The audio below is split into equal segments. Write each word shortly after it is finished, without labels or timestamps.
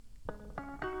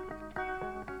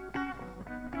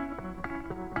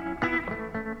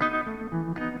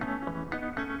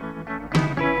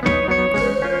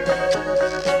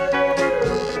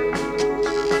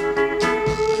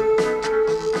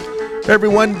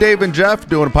Everyone, Dave and Jeff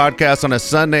doing a podcast on a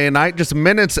Sunday night, just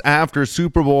minutes after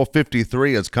Super Bowl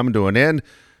 53 has come to an end.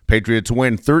 Patriots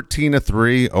win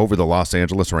 13-3 over the Los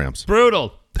Angeles Rams.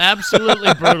 Brutal.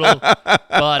 Absolutely brutal.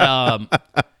 But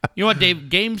you know what, Dave?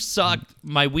 Game sucked.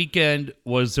 My weekend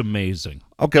was amazing.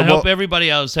 Okay, I well, hope everybody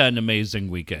else had an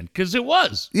amazing weekend, because it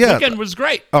was. Yeah. Weekend was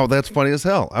great. Oh, that's funny as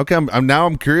hell. Okay,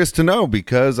 I'm curious to know,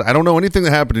 because I don't know anything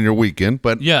that happened in your weekend,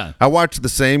 but Yeah. I watched the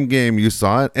same game you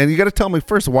saw it, and you got to tell me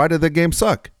first, why did the game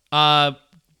suck?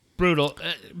 Brutal.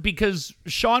 Because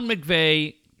Sean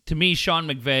McVay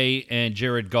and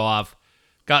Jared Goff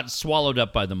got swallowed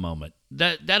up by the moment.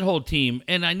 That whole team,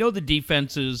 and I know the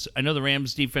defenses, I know the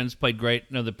Rams defense played great,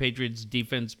 I know the Patriots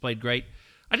defense played great.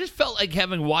 I just felt like,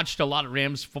 having watched a lot of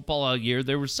Rams football all year,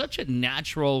 there was such a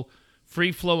natural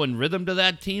free flow and rhythm to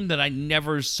that team that I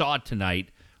never saw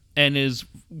tonight. And as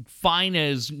fine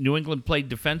as New England played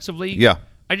defensively, Yeah.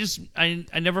 I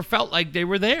never felt like they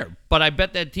were there. But I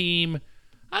bet that team,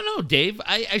 I don't know, Dave,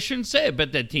 I shouldn't say I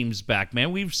bet that team's back,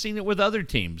 man. We've seen it with other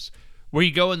teams where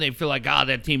you go and they feel like,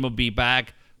 that team will be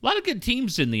back. A lot of good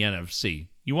teams in the NFC.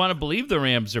 You want to believe the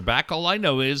Rams are back? All I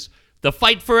know is the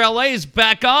fight for LA is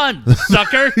back on,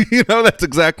 sucker. That's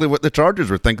exactly what the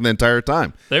Chargers were thinking the entire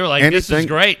time. They were like, this is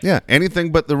great. Yeah,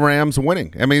 anything but the Rams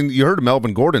winning. I mean, you heard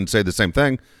Melvin Gordon say the same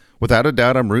thing. Without a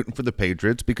doubt, I'm rooting for the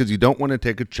Patriots, because you don't want to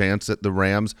take a chance that the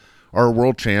Rams are a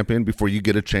world champion before you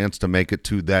get a chance to make it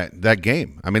to that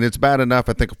game. I mean, it's bad enough,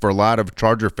 I think, for a lot of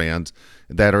Charger fans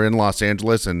that are in Los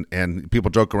Angeles, and people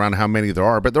joke around how many there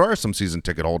are, but there are some season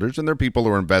ticket holders, and there are people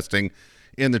who are investing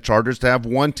in the Chargers. To have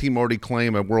one team already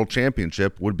claim a world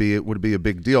championship would be a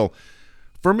big deal.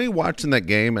 For me, watching that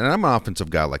game, and I'm an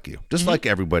offensive guy like you, just like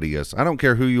everybody is. I don't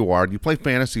care who you are. You play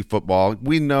fantasy football.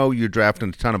 We know you're drafting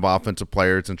a ton of offensive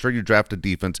players, and sure, you draft a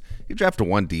defense. You draft a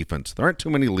one defense. There aren't too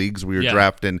many leagues where you're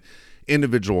drafting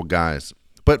individual guys.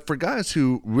 But for guys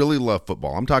who really love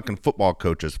football, I'm talking football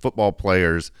coaches, football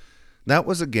players, that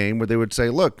was a game where they would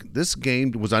say, look, this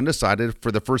game was undecided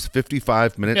for the first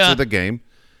 55 minutes of the game,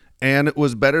 and it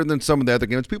was better than some of the other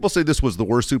games. People say this was the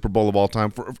worst Super Bowl of all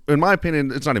time. In my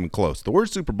opinion, it's not even close. The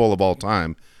worst Super Bowl of all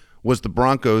time was the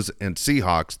Broncos and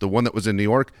Seahawks, the one that was in New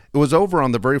York. It was over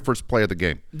on the very first play of the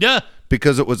game. Yeah.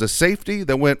 Because it was a safety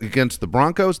that went against the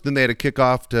Broncos. Then they had a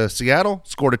kickoff to Seattle,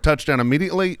 scored a touchdown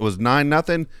immediately. It was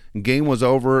 9-0. Game was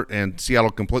over, and Seattle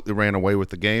completely ran away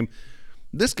with the game.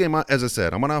 This game, as I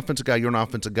said, I'm an offensive guy. You're an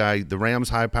offensive guy. The Rams'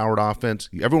 high-powered offense.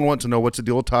 Everyone wants to know what's the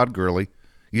deal with Todd Gurley.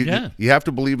 You have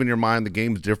to believe in your mind the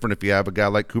game's different if you have a guy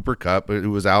like Cooper Kupp,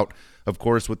 who was out, of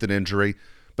course, with an injury.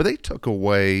 But they took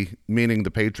away, meaning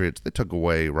the Patriots, they took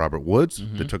away Robert Woods.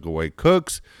 They took away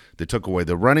Cooks. They took away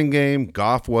the running game.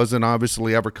 Goff wasn't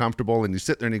obviously ever comfortable. And you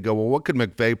sit there and you go, well, what could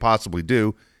McVay possibly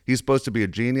do? He's supposed to be a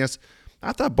genius.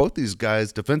 I thought both these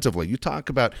guys defensively, you talk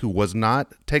about who was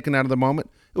not taken out of the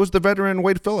moment, it was the veteran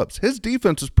Wade Phillips. His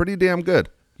defense was pretty damn good.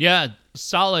 Yeah,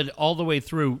 solid all the way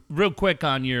through. Real quick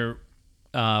on your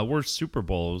worst Super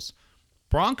Bowls,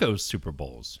 Broncos Super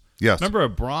Bowls. Yes. Remember a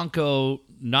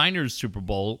Bronco-Niners Super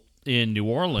Bowl in New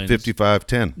Orleans?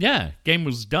 55-10. Yeah, game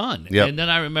was done. Yep. And then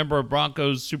I remember a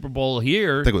Broncos Super Bowl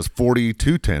here. I think it was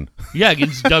 42-10. Yeah,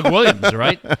 against Doug Williams,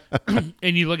 right?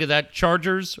 And you look at that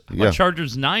Chargers,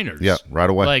 Chargers-Niners. Yeah, right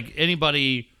away. Like,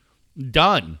 anybody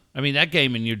done. I mean, that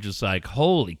game, and you're just like,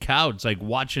 holy cow, it's like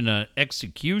watching an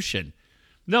execution.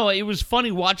 No, it was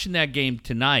funny watching that game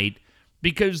tonight,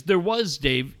 because there was,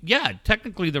 Dave,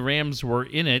 technically the Rams were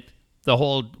in it the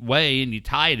whole way, and you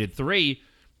tie it at 3,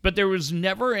 but there was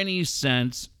never any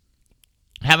sense,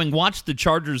 having watched the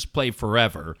Chargers play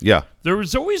forever, there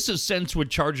was always a sense with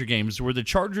Charger games where the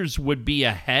Chargers would be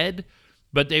ahead,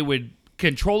 but they would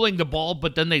controlling the ball,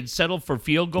 but then they'd settle for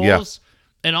field goals,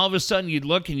 and all of a sudden you'd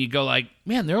look and you go like,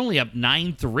 man, they're only up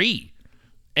 9-3,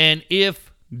 and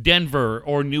if Denver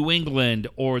or New England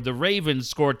or the Ravens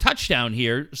score a touchdown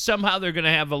here, somehow they're going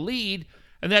to have a lead,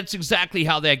 and that's exactly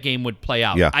how that game would play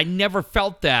out. Yeah. I never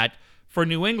felt that for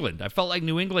New England. I felt like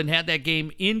New England had that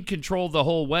game in control the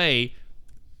whole way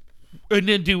and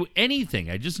didn't do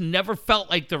anything. I just never felt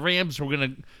like the Rams were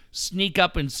going to sneak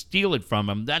up and steal it from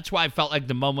them. That's why I felt like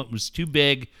the moment was too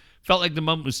big. Felt like the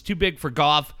moment was too big for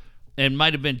Goff, and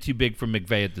might have been too big for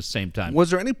McVay at the same time. Was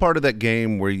there any part of that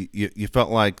game where you felt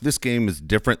like this game is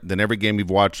different than every game you've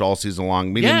watched all season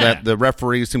long, meaning that the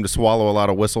referees seem to swallow a lot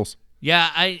of whistles? Yeah,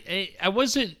 I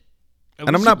wasn't.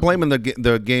 And I'm not blaming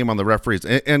the game on the referees.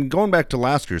 And going back to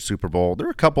last year's Super Bowl, there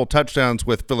were a couple touchdowns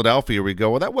with Philadelphia where we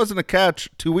go, well, that wasn't a catch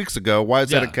 2 weeks ago. Why is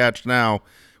that a catch now?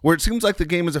 Where it seems like the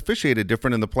game is officiated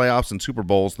different in the playoffs and Super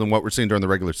Bowls than what we're seeing during the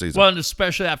regular season. Well, and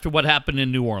especially after what happened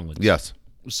in New Orleans. Yes.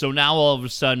 So now all of a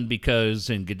sudden,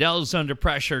 and Goodell's under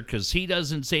pressure because he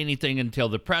doesn't say anything until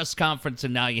the press conference,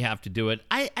 and now you have to do it.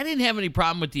 I didn't have any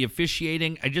problem with the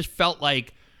officiating. I just felt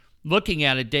like, looking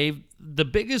at it, Dave, the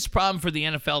biggest problem for the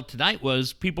NFL tonight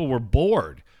was people were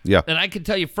bored. Yeah. And I can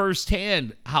tell you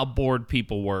firsthand how bored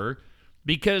people were,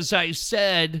 because I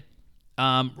said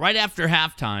right after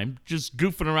halftime, just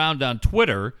goofing around on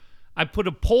Twitter, I put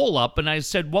a poll up and I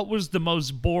said, what was the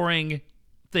most boring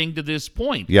thing to this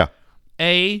point? Yeah.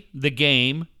 A, the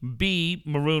game, B,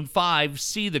 Maroon 5,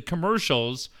 C, the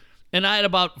commercials, and I had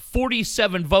about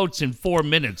 47 votes in 4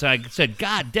 minutes. I said,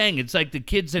 God dang, it's like the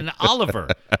kids in Oliver,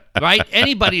 right?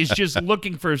 Anybody is just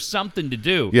looking for something to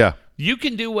do. Yeah. You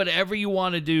can do whatever you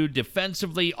want to do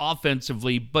defensively,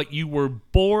 offensively, but you were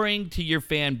boring to your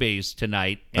fan base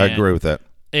tonight. I agree with that.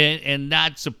 And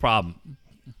that's a problem.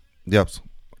 Yes.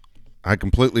 I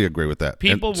completely agree with that.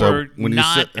 People so were when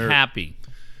not happy.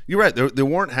 You're right. They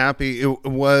weren't happy.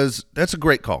 That's a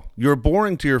great call. You're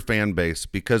boring to your fan base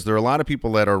because there are a lot of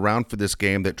people that are around for this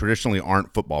game that traditionally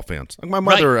aren't football fans. Like my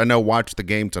mother, Right. I know, watched the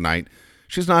game tonight.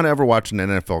 She's not ever watched an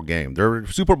NFL game. There are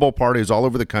Super Bowl parties all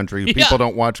over the country. Yeah. People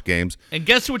don't watch games. And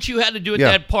guess what you had to do at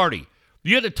Yeah. that party?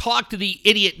 You had to talk to the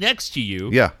idiot next to you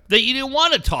Yeah. that you didn't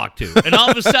want to talk to. And all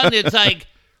of a sudden it's like,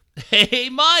 hey,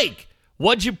 Mike,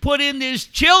 what'd you put in this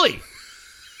chili?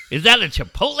 Is that a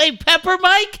Chipotle pepper,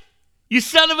 Mike? You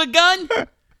son of a gun?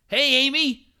 Hey,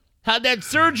 Amy, how'd that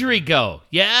surgery go?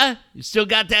 Yeah? You still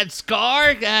got that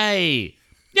scar? Hey.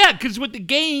 Yeah, because with the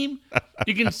game,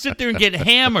 you can sit there and get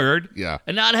hammered Yeah.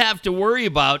 and not have to worry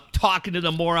about talking to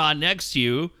the moron next to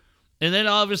you. And then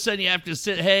all of a sudden you have to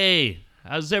sit, hey,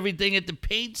 how's everything at the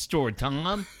paint store,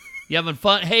 Tom? You having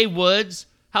fun? Hey, Woods,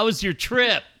 how was your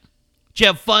trip? Did you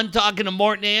have fun talking to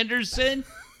Morton Anderson?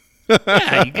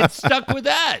 Yeah, you get stuck with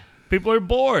that. People are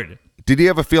bored. Did you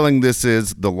have a feeling this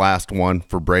is the last one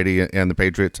for Brady and the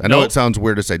Patriots? I know Nope. it sounds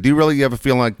weird to say. Do you really have a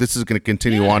feeling like this is going to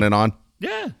continue on and on?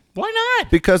 Yeah, why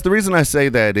not? Because the reason I say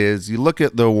that is you look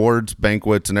at the awards,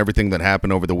 banquets, and everything that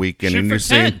happened over the weekend, Shoot and for you're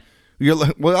seeing,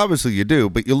 10. well, obviously you do,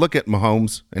 but you look at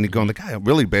Mahomes, and you're going, the guy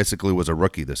really basically was a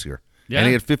rookie this year. Yeah. And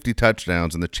he had 50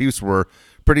 touchdowns, and the Chiefs were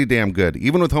pretty damn good.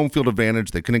 Even with home field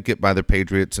advantage, they couldn't get by the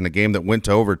Patriots in a game that went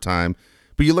to overtime.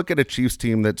 But you look at a Chiefs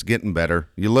team that's getting better.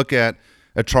 You look at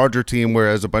a Charger team where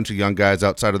as a bunch of young guys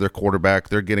outside of their quarterback,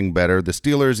 they're getting better. The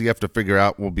Steelers, you have to figure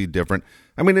out, will be different.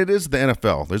 I mean, it is the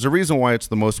NFL. There's a reason why it's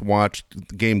the most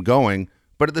watched game going.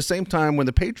 But at the same time, when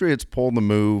the Patriots pulled the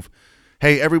move,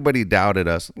 hey, everybody doubted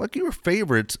us. Look, you were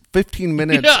favorites 15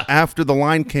 minutes Yeah. after the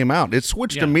line came out. It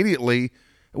switched Yeah. immediately.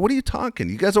 What are you talking?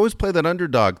 You guys always play that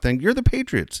underdog thing. You're the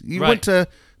Patriots. You Right. went to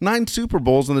 9 Super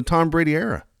Bowls in the Tom Brady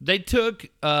era. They took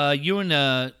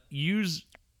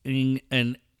using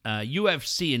an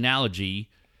UFC analogy.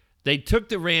 They took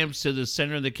the Rams to the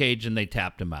center of the cage and they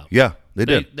tapped them out. Yeah, they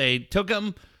did. They took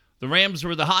them. The Rams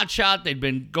were the hot shot. They'd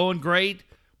been going great.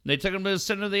 They took them to the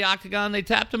center of the octagon. They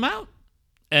tapped them out.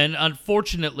 And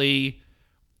unfortunately,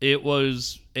 it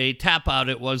was a tap out.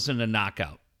 It wasn't a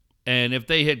knockout. And if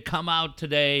they had come out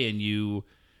today and you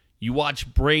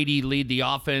watch Brady lead the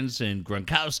offense and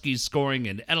Gronkowski's scoring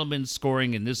and Edelman's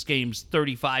scoring and this game's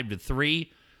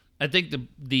 35-3, I think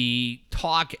the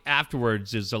talk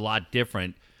afterwards is a lot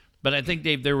different. But I think,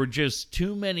 Dave, there were just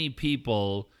too many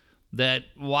people that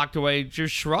walked away,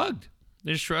 just shrugged.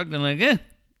 They shrugged and like,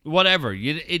 whatever.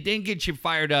 It didn't get you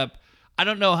fired up. I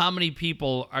don't know how many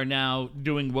people are now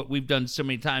doing what we've done so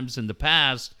many times in the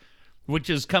past, which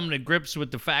is coming to grips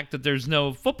with the fact that there's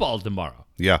no football tomorrow.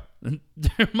 Yeah.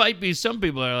 There might be some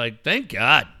people that are like, thank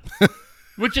God,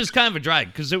 which is kind of a drag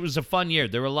because it was a fun year.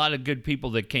 There were a lot of good people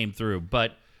that came through.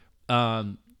 But,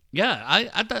 yeah,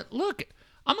 I thought, look,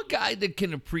 I'm a guy that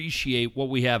can appreciate what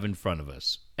we have in front of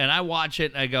us. And I watch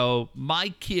it and I go, my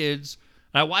kids,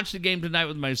 and I watched the game tonight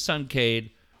with my son,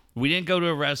 Cade. We didn't go to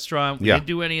a restaurant. We Yeah. didn't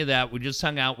do any of that. We just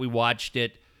hung out. We watched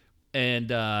it. And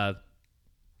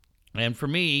for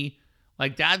me,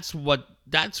 like that's what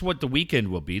the weekend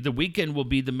will be. The weekend will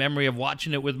be the memory of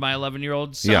watching it with my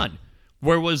 11-year-old son. Yeah.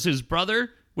 Where was his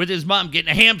brother? With his mom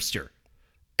getting a hamster.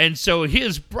 And so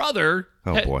his brother.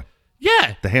 Oh, boy.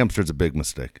 Yeah. The hamster's a big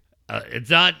mistake. It's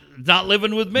not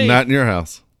living with me. Not in your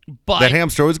house. but That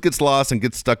hamster always gets lost and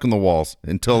gets stuck in the walls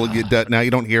until now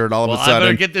you don't hear it all well, of a I better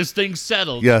sudden. get this thing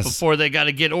settled Yes. before they got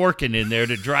to get Orkin in there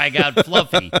to drag out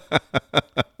Fluffy.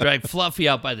 Drag Fluffy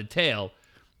out by the tail.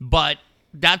 But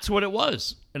that's what it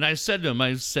was. And I said to him,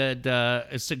 I said,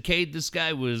 Cade, this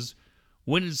guy was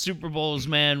winning Super Bowls,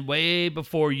 man, way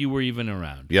before you were even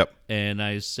around. Yep. And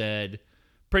I said,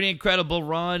 pretty incredible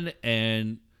run,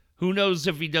 and who knows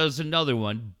if he does another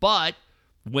one. But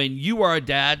when you are a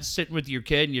dad sitting with your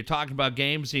kid and you're talking about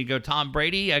games and you go, Tom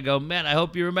Brady, I go, man, I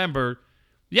hope you remember.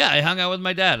 Yeah, I hung out with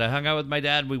my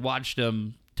dad. We watched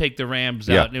him take the Rams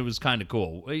out, and it was kind of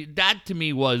cool. That, to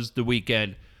me, was the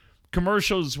weekend.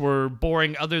 Commercials were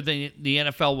boring other than the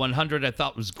NFL 100 I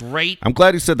thought was great. I'm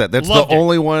glad you said that. That's Loved the it.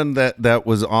 only one that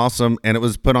was awesome, and it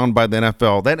was put on by the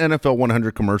NFL. That NFL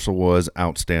 100 commercial was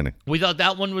outstanding. We thought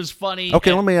that one was funny.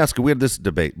 Okay, let me ask you. We had this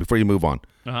debate before you move on.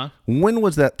 Uh-huh. When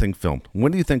was that thing filmed?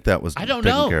 When do you think that was I don't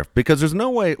taken know. care of? Because there's no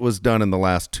way it was done in the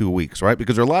last 2 weeks, right?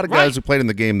 Because there are a lot of guys Right. who played in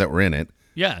the game that were in it.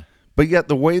 Yeah. But yet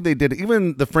the way they did it,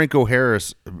 even the Franco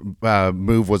Harris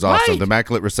move was awesome. Right. The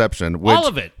Immaculate Reception. Which, All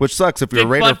of it. Which sucks if you're Dick a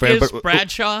Raider fan. Butkus, But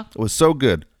Bradshaw. it was so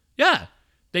good. Yeah.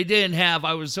 They didn't have,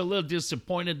 I was a little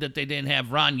disappointed that they didn't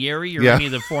have Ron Yeri or Yeah. any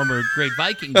of the former great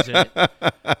Vikings in it.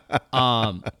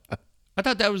 I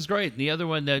thought that was great. And the other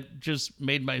one that just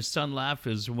made my son laugh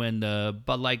is when the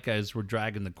Bud Light guys were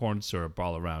dragging the corn syrup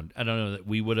all around. I don't know that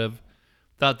we would have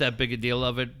thought that big a deal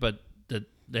of it, but that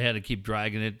they had to keep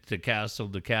dragging it to castle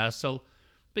to castle.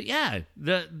 But yeah,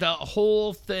 the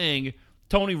whole thing,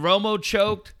 Tony Romo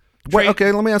choked. Wait,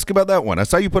 okay, let me ask you about that one. I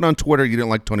saw you put on Twitter you didn't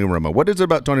like Tony Romo. What is it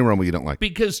about Tony Romo you don't like?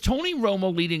 Because Tony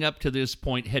Romo leading up to this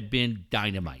point had been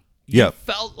dynamite. Yeah. You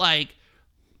felt like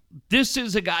this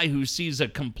is a guy who sees a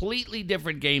completely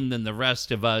different game than the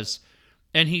rest of us,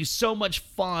 and he's so much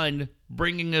fun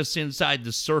bringing us inside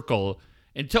the circle.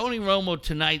 And Tony Romo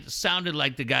tonight sounded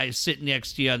like the guy sitting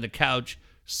next to you on the couch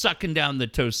sucking down the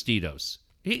Tostitos.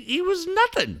 He was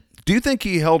nothing. Do you think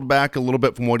he held back a little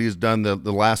bit from what he's done the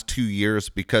last 2 years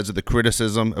because of the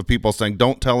criticism of people saying,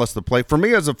 don't tell us the play? For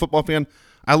me as a football fan,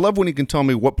 I love when he can tell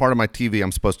me what part of my TV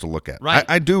I'm supposed to look at. Right.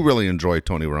 I do really enjoy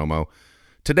Tony Romo.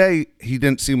 Today, he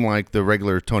didn't seem like the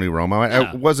regular Tony Romo.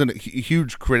 I wasn't a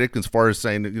huge critic as far as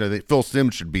saying that Phil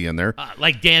Simms should be in there.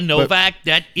 Like Dan Novak,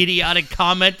 that idiotic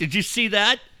comment. Did you see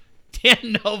that?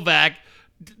 Dan Novak,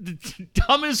 the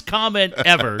dumbest comment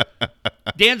ever.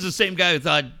 Dan's the same guy who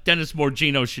thought Dennis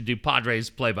Morgino should do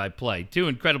Padres play-by-play. Two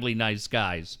incredibly nice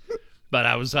guys. But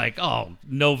I was like, oh,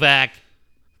 Novak,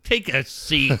 take a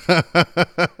seat.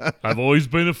 I've always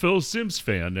been a Phil Simms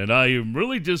fan, and I am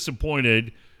really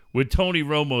disappointed with Tony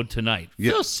Romo tonight.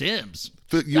 Yeah. Phil Simms.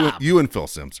 You and Phil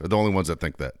Simms are the only ones that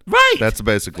think that. Right. That's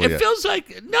basically it. It feels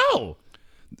like, no.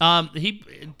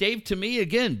 Dave, to me,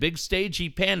 again, big stage, he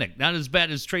panicked. Not as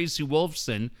bad as Tracy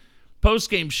Wolfson.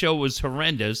 Post-game show was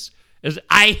horrendous. As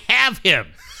I have him.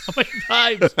 How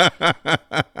many times?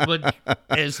 But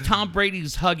as Tom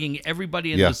Brady's hugging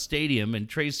everybody in the stadium, and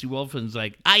Tracy Wolfson's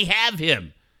like, I have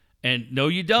him. And no,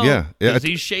 you don't. Yeah. Because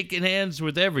he's shaking hands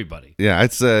with everybody. Yeah, I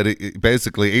said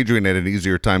basically Adrian had an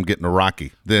easier time getting to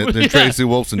Rocky than Tracy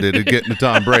Wolfson did at getting to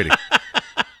Tom Brady.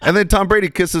 And then Tom Brady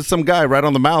kisses some guy right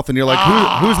on the mouth, and you're like,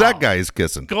 who's that guy he's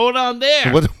kissing? Going on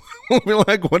there. We're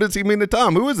like, what does he mean to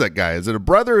Tom? Who is that guy? Is it a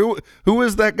brother? Who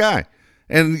is that guy?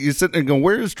 And you sit there and go,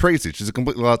 where is Tracy? She's a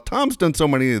complete loss. Tom's done so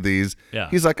many of these. Yeah.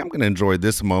 He's like, I'm going to enjoy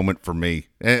this moment for me.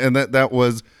 And that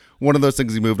was one of those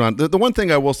things he moved on. The one thing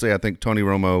I will say I think Tony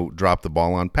Romo dropped the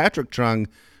ball on, Patrick Chung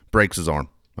breaks his arm,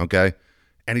 okay?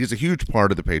 And he's a huge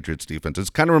part of the Patriots defense. It's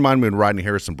kind of reminded me when Rodney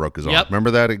Harrison broke his arm. Yep.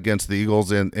 Remember that against the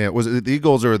Eagles? And was it the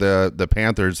Eagles or the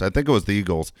Panthers? I think it was the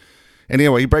Eagles. And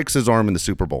anyway, he breaks his arm in the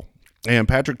Super Bowl. And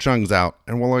Patrick Chung's out.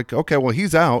 And we're like, okay, well,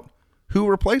 he's out. Who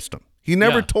replaced him? He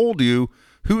never told you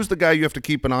who's the guy you have to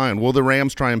keep an eye on. Will the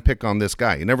Rams try and pick on this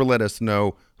guy? He never let us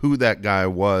know who that guy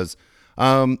was.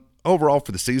 Overall,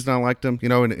 for the season, I liked him.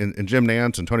 And Jim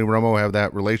Nantz and Tony Romo have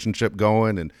that relationship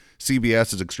going, and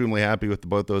CBS is extremely happy with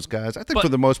both those guys. I think for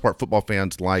the most part, football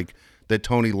fans like that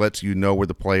Tony lets you know where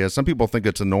the play is. Some people think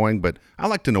it's annoying, but I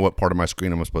like to know what part of my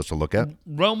screen I'm supposed to look at.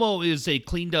 Romo is a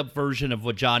cleaned-up version of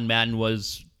what John Madden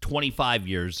was 25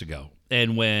 years ago.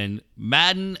 And when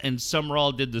Madden and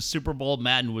Summerall did the Super Bowl,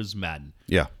 Madden was Madden.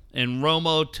 Yeah. And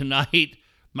Romo tonight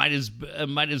might as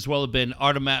well have been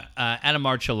Adam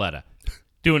Archuleta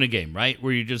doing a game, right?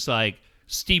 Where you're just like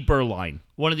Steve Berline,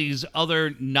 one of these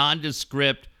other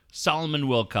nondescript Solomon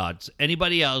Wilcots,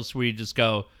 anybody else where you just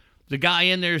go, the guy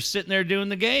in there sitting there doing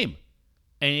the game.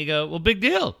 And you go, well, big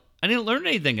deal. I didn't learn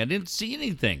anything. I didn't see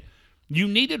anything. You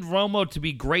needed Romo to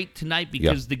be great tonight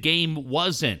because the game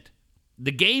wasn't.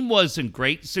 The game wasn't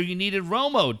great, so you needed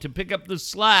Romo to pick up the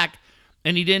slack,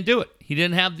 and he didn't do it. He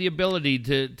didn't have the ability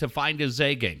to find his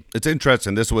A game. It's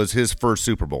interesting. This was his first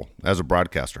Super Bowl as a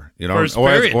broadcaster, First or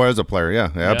period. as a player. Yeah,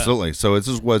 absolutely. So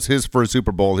this was his first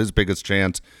Super Bowl, his biggest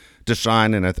chance to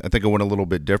shine, and I think it went a little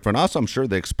bit different. Also, I'm sure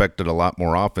they expected a lot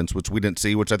more offense, which we didn't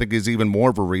see, which I think is even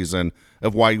more of a reason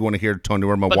of why you want to hear Tony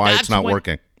Romo, why it's not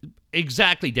working.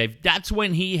 Exactly, Dave. That's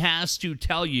when he has to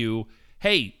tell you,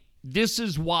 hey, this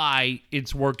is why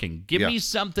it's working. Give me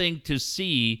something to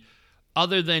see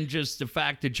other than just the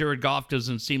fact that Jared Goff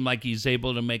doesn't seem like he's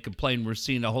able to make a play and we're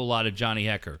seeing a whole lot of Johnny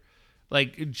Hekker.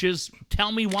 Like, just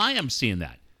tell me why I'm seeing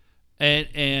that.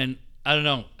 And I don't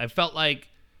know. I felt like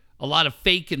a lot of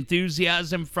fake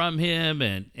enthusiasm from him.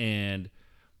 And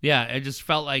yeah, I just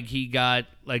felt like he got,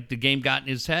 like the game got in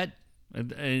his head.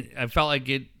 I felt like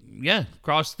it,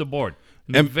 across the board.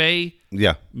 McVay,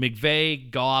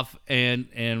 Goff, and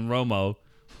Romo,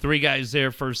 3 guys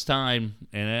there first time,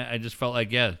 and I just felt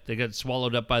like, they got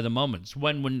swallowed up by the moments.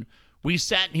 When we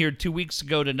sat in here 2 weeks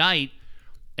ago tonight,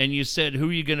 and you said, who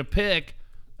are you going to pick?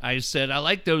 I said, I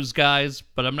like those guys,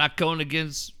 but I'm not going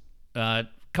against a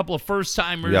couple of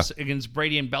first-timers against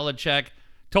Brady and Belichick.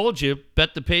 Told you,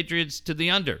 bet the Patriots to the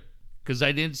under. Because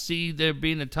I didn't see there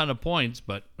being a ton of points,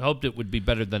 but hoped it would be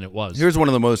better than it was. Here's one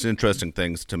of the most interesting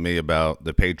things to me about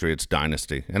the Patriots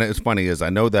dynasty. And it's funny is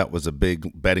I know that was a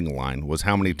big betting line, was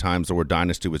how many times the word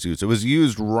dynasty was used. It was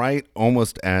used right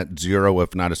almost at 0,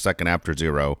 if not a second after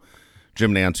 0.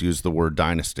 Jim Nantz used the word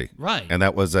dynasty. Right. And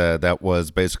that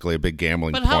was basically a big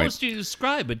gambling point. But how else do you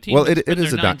describe a team it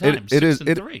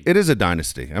is a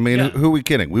dynasty. I mean, who are we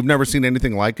kidding? We've never seen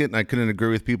anything like it, and I couldn't agree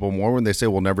with people more when they say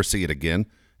we'll never see it again.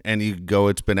 And you go,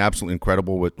 it's been absolutely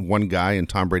incredible what one guy and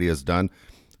Tom Brady has done.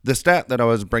 The stat that I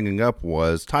was bringing up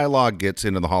was Ty Law gets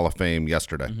into the Hall of Fame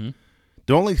yesterday. Mm-hmm.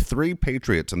 There are only 3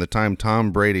 Patriots in the time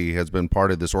Tom Brady has been part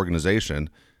of this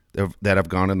organization that have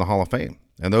gone in the Hall of Fame.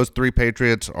 And those 3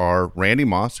 Patriots are Randy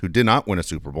Moss, who did not win a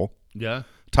Super Bowl. Yeah.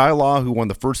 Ty Law, who won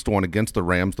the first one against the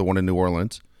Rams, the one in New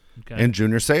Orleans. Okay. And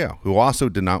Junior Seau, who also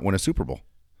did not win a Super Bowl.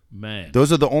 Man.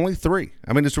 Those are the only 3.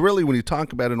 I mean, it's really when you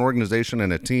talk about an organization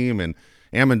and a team, and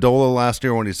Amendola last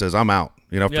year when he says, I'm out.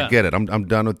 Forget it. I'm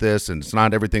done with this, and it's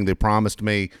not everything they promised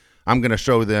me. I'm going to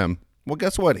show them. Well,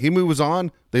 guess what? He moves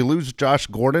on. They lose Josh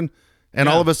Gordon, and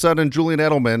all of a sudden Julian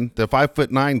Edelman, the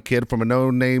 5'9" kid from a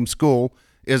no-name school,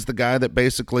 is the guy that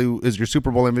basically is your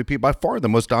Super Bowl MVP, by far the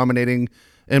most dominating,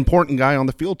 important guy on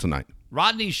the field tonight.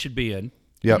 Rodney should be in.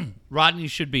 Yep. Rodney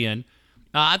should be in.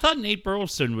 I thought Nate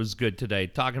Burleson was good today,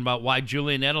 talking about why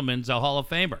Julian Edelman's a Hall of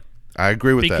Famer. I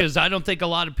agree with that. Because I don't think a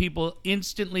lot of people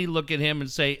instantly look at him and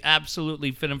say,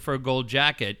 absolutely fit him for a gold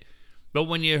jacket. But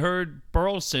when you heard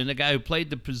Burleson, a guy who played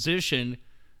the position,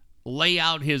 lay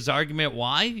out his argument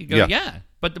why, you go, yeah.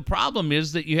 But the problem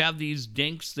is that you have these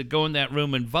dinks that go in that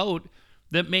room and vote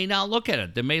that may not look at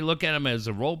it. They may look at him as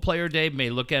a role player, Dave, may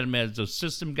look at him as a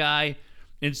system guy,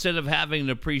 instead of having an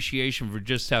appreciation for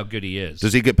just how good he is.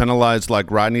 Does he get penalized like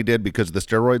Rodney did because of the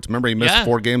steroids? Remember, he missed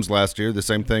 4 games last year, the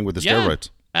same thing with the steroids.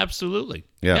 Absolutely.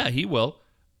 Yeah, he will.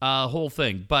 Whole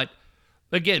thing. But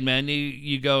again, man,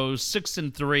 you go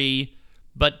 6-3,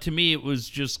 but to me it was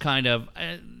just kind of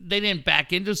they didn't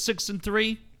back into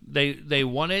 6-3. They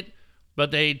won it,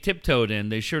 but they tiptoed in.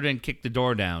 They sure didn't kick the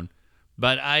door down.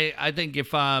 But I think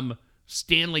if I'm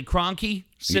Stanley Kroenke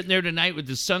sitting there tonight with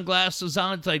his sunglasses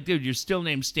on, it's like, dude, you're still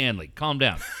named Stanley. Calm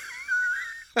down.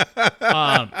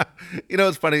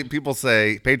 It's funny. People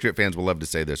say, Patriot fans will love to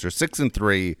say this, they're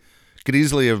 6-3. Could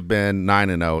easily have been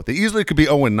 9-0. They easily could be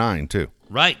 0-9 too.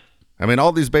 Right. I mean,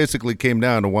 all these basically came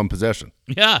down to one possession.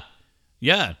 Yeah.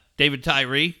 David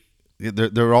Tyree.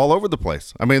 They're all over the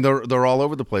place. I mean, they're all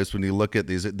over the place when you look at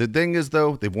these. The thing is,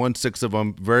 though, they've won 6 of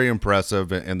them. Very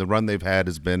impressive, and the run they've had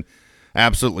has been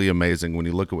absolutely amazing when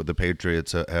you look at what the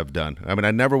Patriots have done. I mean,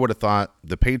 I never would have thought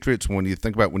the Patriots, when you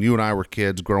think about when you and I were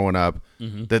kids growing up,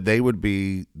 that they would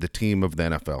be the team of the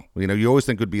NFL. You always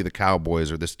think it would be the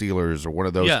Cowboys or the Steelers or one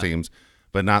of those teams,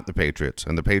 but not the Patriots.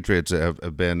 And the Patriots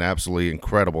have been absolutely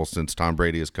incredible since Tom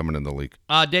Brady is coming in the league.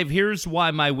 Dave, here's why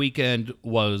my weekend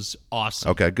was awesome.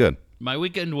 Okay, good. My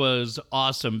weekend was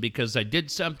awesome because I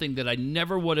did something that I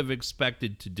never would have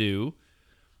expected to do.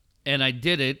 And I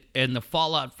did it, and the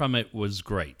fallout from it was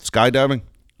great. Skydiving?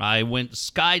 I went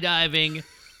skydiving,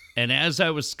 and as I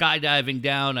was skydiving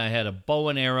down, I had a bow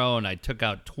and arrow, and I took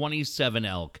out 27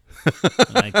 elk.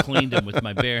 And I cleaned them with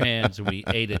my bare hands, and we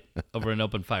ate it over an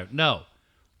open fire. No,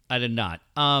 I did not.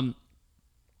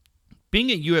 Being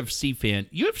a UFC fan,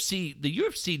 the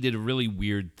UFC did a really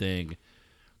weird thing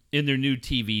in their new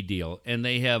TV deal, and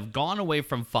they have gone away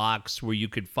from Fox, where you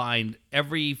could find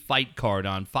every fight card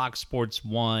on Fox Sports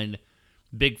 1,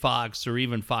 Big Fox, or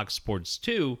even Fox Sports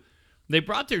 2. They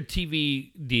brought their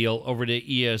TV deal over to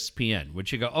ESPN,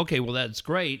 which you go, okay, well, that's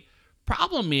great.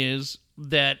 Problem is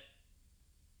that,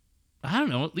 I don't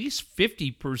know, at least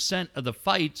 50% of the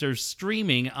fights are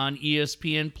streaming on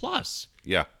ESPN Plus.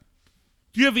 Yeah.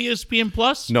 Do you have ESPN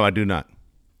Plus? No, I do not.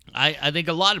 I think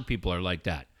a lot of people are like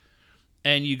that.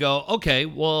 And you go, okay,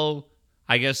 well,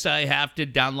 I guess I have to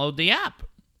download the app.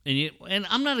 And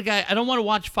I'm not a guy, I don't want to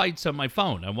watch fights on my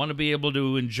phone. I want to be able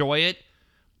to enjoy it.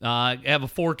 I have a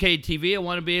 4K TV. I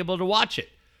want to be able to watch it.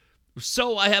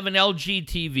 So I have an LG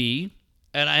TV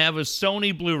and I have a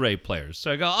Sony Blu-ray player.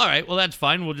 So I go, all right, well, that's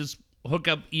fine. We'll just hook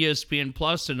up ESPN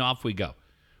Plus and off we go.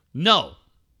 No,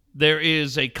 there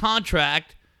is a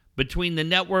contract between the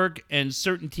network and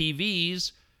certain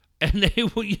TVs, and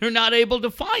you're not able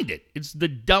to find it. It's the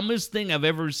dumbest thing I've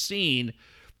ever seen,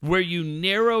 where you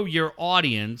narrow your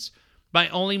audience by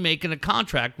only making a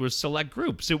contract with select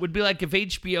groups. It would be like if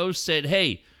HBO said,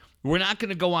 hey, we're not going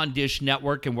to go on Dish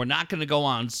Network and we're not going to go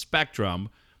on Spectrum.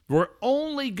 We're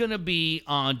only going to be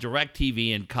on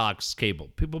DirecTV and Cox Cable.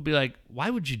 People would be like, why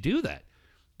would you do that?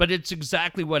 But it's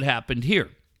exactly what happened here.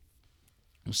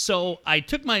 So I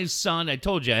took my son, I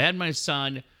told you I had my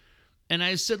son, and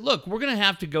I said, look, we're going to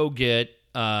have to go get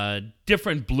a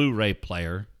different Blu-ray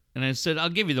player. And I said, I'll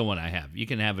give you the one I have. You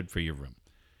can have it for your room.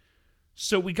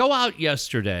 So we go out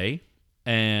yesterday,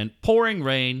 and pouring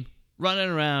rain, running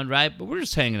around, right? But we're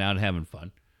just hanging out, having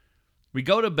fun. We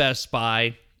go to Best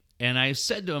Buy, and I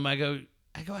said to him, I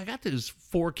got this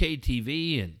 4K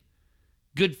TV and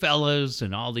Goodfellas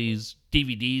and all these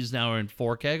DVDs now are in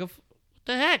 4K. I go, what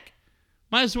the heck?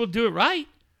 Might as well do it right.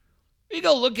 You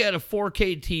go look at a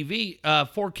 4K TV,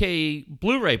 4K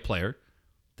Blu-ray player.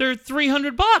 They're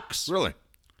 $300. Really?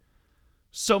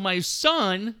 So my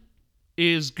son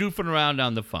is goofing around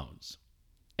on the phones.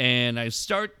 And I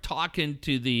start talking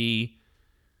to the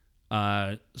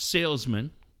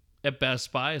salesman at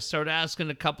Best Buy. I start asking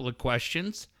a couple of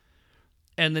questions.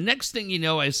 And the next thing you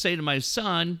know, I say to my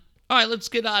son, all right, let's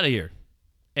get out of here.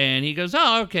 And he goes,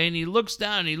 oh, okay. And he looks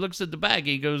down and he looks at the bag.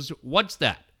 He goes, what's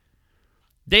that?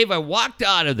 Dave, I walked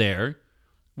out of there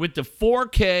with the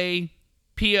 4K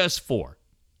PS4.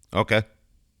 Okay.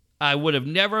 I would have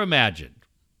never imagined.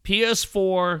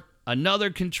 PS4, another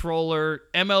controller,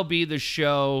 MLB The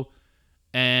Show,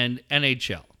 and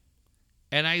NHL.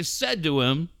 And I said to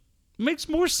him, it makes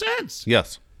more sense.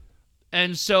 Yes.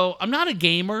 And so I'm not a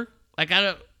gamer. Like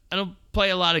I don't play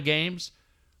a lot of games.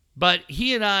 But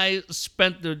he and I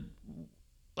spent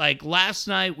last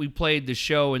night we played the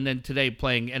show and then today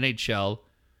playing NHL.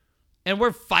 And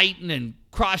we're fighting and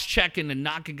cross-checking and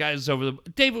knocking guys over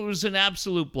David, was an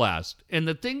absolute blast. And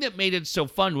the thing that made it so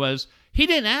fun was he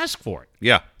didn't ask for it.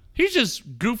 Yeah. He's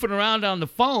just goofing around on the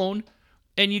phone.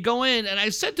 And you go in, and I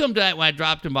said to him tonight when I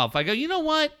dropped him off, I go, you know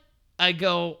what? I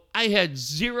had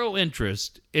zero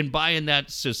interest in buying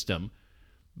that system.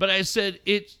 But I said,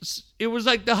 it was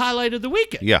like the highlight of the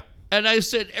weekend. Yeah. And I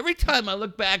said, every time I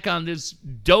look back on this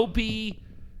dopey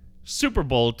Super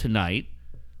Bowl tonight,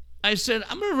 I said,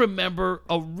 I'm going to remember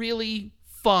a really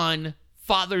fun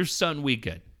father-son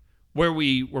weekend where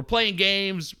we were playing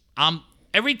games.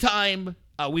 Every time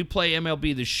we play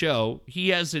MLB The Show, he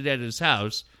has it at his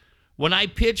house. When I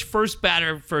pitch, first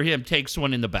batter for him takes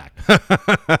one in the back.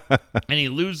 And he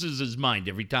loses his mind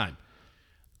every time.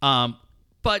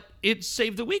 But it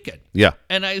saved the weekend. Yeah.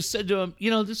 And I said to him,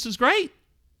 this is great.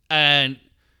 And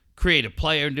create a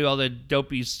player and do all the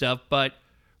dopey stuff. But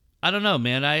I don't know,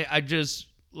 man. I just,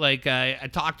 I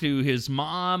talked to his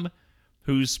mom,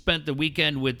 who spent the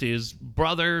weekend with his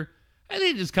brother. And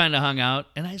they just kind of hung out.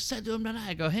 And I said to him tonight,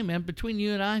 I go, hey, man, between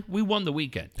you and I, we won the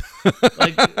weekend.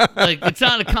 like it's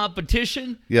not a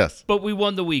competition. Yes. But we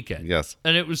won the weekend. Yes.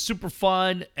 And it was super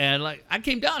fun. And, I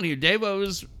came down here, Dave. It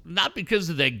was not because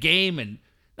of that game and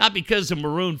not because of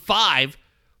Maroon 5,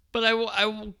 but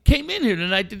I came in here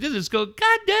tonight to do this. Go,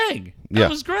 God dang. That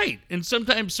was great. And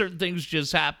sometimes certain things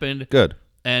just happened. Good.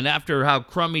 And after how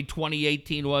crummy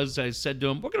 2018 was, I said to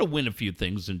him, we're going to win a few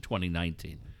things in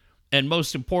 2019. And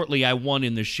most importantly, I won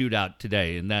in the shootout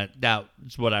today, and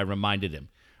that's what I reminded him.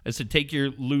 I said, take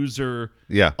your loser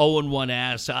 0-1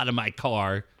 ass out of my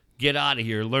car, get out of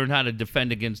here, learn how to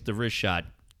defend against the wrist shot,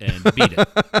 and beat it.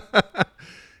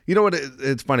 You know what?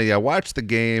 It's funny. I watched the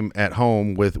game at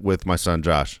home with my son,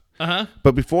 Josh. Uh-huh.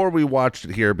 But before we watched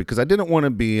it here, because I didn't want to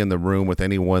be in the room with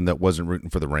anyone that wasn't rooting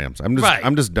for the Rams. I'm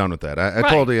just done with that. I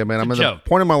told you, man, I'm at the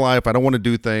point in my life, I don't want to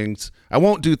do things. I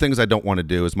won't do things I don't want to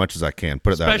do as much as I can.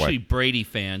 Put it that way. Especially Brady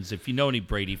fans. If you know any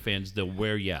Brady fans, they'll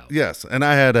wear you out. Yes, and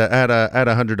I had a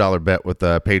 $100 bet with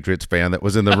a Patriots fan that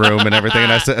was in the room and everything,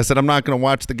 and I said I'm not going to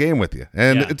watch the game with you.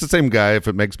 And it's the same guy, if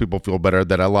it makes people feel better,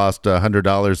 that I lost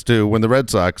 $100 to when the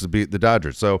Red Sox beat the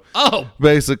Dodgers. So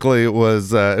basically, it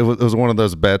was one of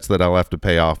those bets that I'll have to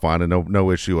pay off on, and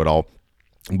no issue at all.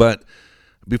 But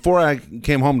before I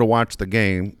came home to watch the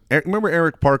game, remember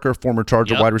Eric Parker, former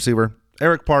Charger wide receiver?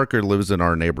 Eric Parker lives in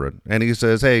our neighborhood, and he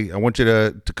says, hey, I want you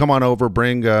to come on over,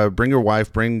 bring your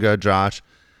wife, bring Josh,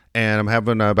 and I'm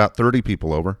having about 30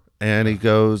 people over, and he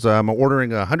goes, I'm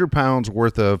ordering 100 pounds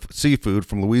worth of seafood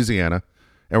from Louisiana,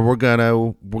 and we're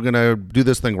gonna do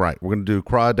this thing right. We're gonna do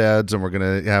crawdads, and we're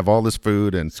gonna have all this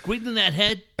food and Squeezing that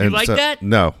head. You like that?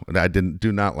 No, I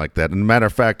do not like that. And matter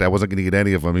of fact, I wasn't gonna eat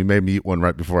any of them. He made me eat one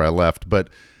right before I left, but.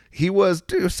 He was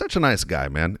such a nice guy,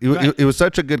 man. He was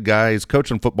such a good guy. He's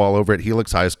coaching football over at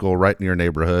Helix High School right in your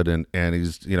neighborhood, and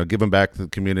he's giving back to the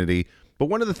community. But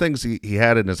one of the things he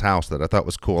had in his house that I thought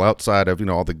was cool, outside of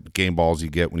all the game balls you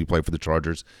get when you play for the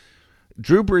Chargers,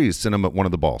 Drew Brees sent him one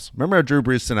of the balls. Remember how Drew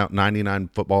Brees sent out 99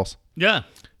 footballs? Yeah.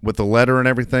 With the letter and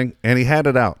everything, and he had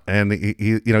it out, and he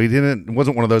it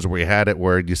wasn't one of those where he had it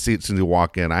where you see it as soon as you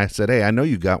walk in. I said, hey, I know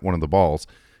you got one of the balls.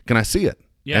 Can I see it?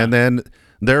 Yeah. And then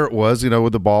there it was,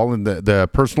 with the ball and the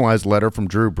personalized letter from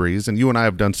Drew Brees. And you and I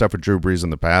have done stuff with Drew Brees in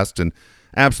the past, and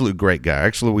absolute great guy.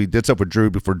 Actually, we did stuff with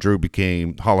Drew before Drew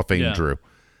became Hall of Fame Drew.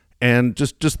 And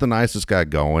just the nicest guy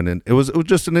going. And it was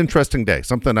just an interesting day,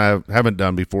 something I haven't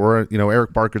done before.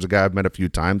 Eric Parker's a guy I've met a few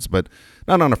times, but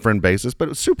not on a friend basis. But it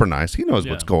was super nice. He knows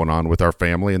what's going on with our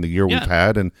family and the year we've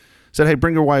had, and said, hey,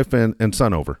 bring your wife and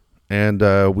son over. And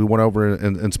we went over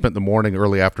and spent the morning,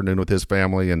 early afternoon with his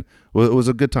family, and it was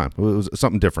a good time. It was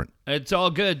something different. It's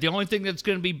all good. The only thing that's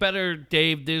going to be better,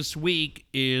 Dave, this week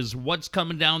is what's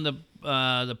coming down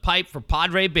the pipe for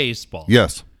Padre baseball.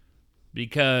 Yes.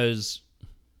 Because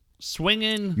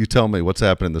swinging. You tell me what's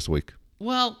happening this week.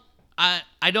 Well,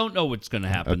 I don't know what's going to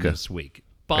happen this week.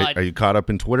 But are you caught up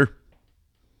in Twitter?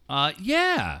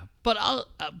 Yeah. But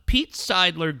Pete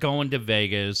Seidler going to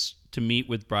Vegas to meet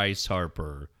with Bryce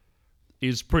Harper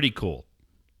is pretty cool,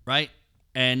 right?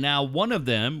 And now one of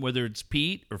them, whether it's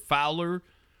Pete or Fowler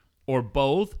or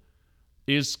both,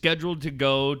 is scheduled to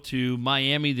go to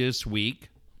Miami this week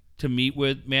to meet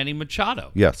with Manny Machado.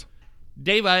 Yes.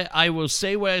 Dave, I will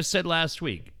say what I said last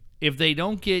week. If they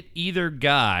don't get either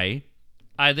guy,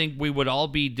 I think we would all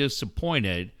be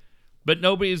disappointed, but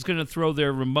nobody's going to throw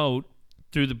their remote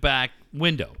through the back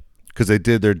window. Because they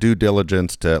did their due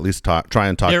diligence to at least try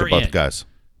and talk to both guys.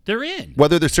 They're in.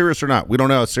 Whether they're serious or not. We don't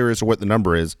know how serious or what the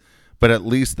number is, but at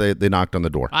least they knocked on the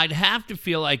door. I'd have to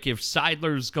feel like if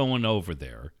Seidler's going over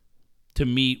there to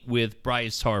meet with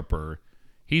Bryce Harper,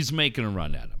 he's making a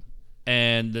run at him.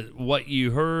 And what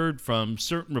you heard from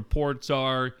certain reports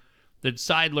are that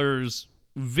Seidler's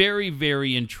very,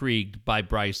 very intrigued by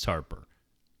Bryce Harper.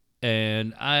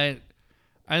 And I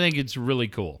think it's really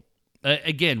cool.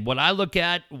 Again, what I look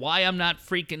at, why I'm not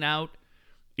freaking out,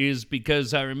 is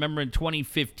because I remember in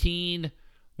 2015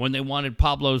 when they wanted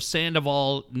Pablo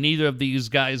Sandoval. Neither of these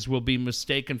guys will be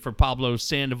mistaken for Pablo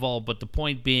Sandoval, but the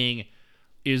point being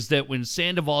is that when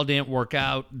Sandoval didn't work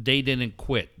out, they didn't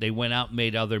quit. They went out and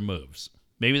made other moves.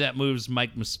 Maybe that move's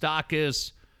Mike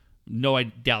Moustakas,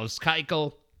 Dallas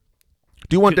Keuchel.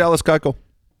 Do you want Dallas Keuchel?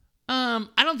 I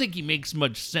don't think he makes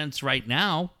much sense right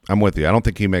now. I'm with you. I don't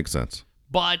think he makes sense.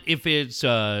 But if it's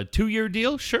a 2-year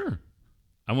deal, sure.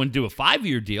 I wouldn't do a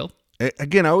 5-year deal.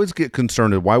 Again, I always get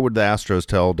concerned. Why would the Astros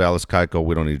tell Dallas Keuchel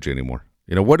we don't need you anymore?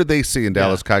 What did they see in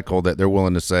Dallas Keuchel that they're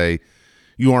willing to say,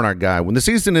 you aren't our guy? When the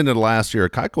season ended last year,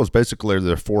 Keuchel was basically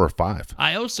their 4 or 5.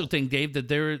 I also think, Dave, that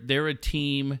they're a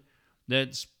team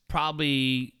that's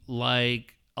probably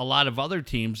like a lot of other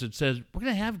teams that says, we're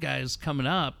going to have guys coming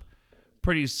up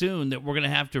pretty soon that we're going to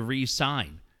have to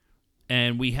re-sign.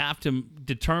 And we have to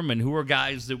determine who are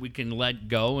guys that we can let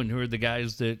go and who are the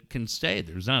guys that can stay.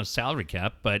 There's not a salary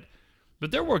cap, but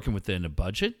they're working within a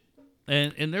budget,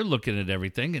 and they're looking at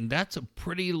everything, and that's a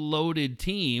pretty loaded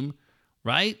team,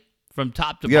 right, from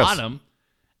top to bottom.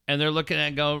 And they're looking at it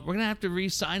and go, we're going to have to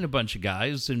re-sign a bunch of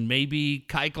guys, and maybe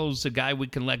Keuchel's a guy we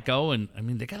can let go. And, I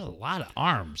mean, they got a lot of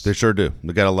arms. They sure do.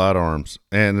 They got a lot of arms.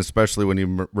 And especially when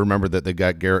you remember that they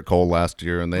got Garrett Cole last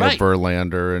year, and they have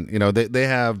Verlander. And, they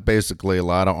have basically a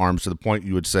lot of arms to the point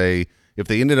you would say if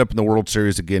they ended up in the World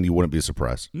Series again, you wouldn't be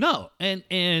surprised. No,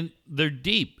 and they're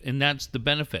deep, and that's the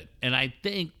benefit. And I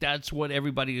think that's what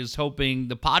everybody is hoping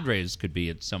the Padres could be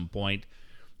at some point,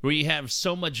 where you have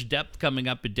so much depth coming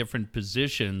up at different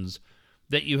positions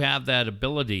that you have that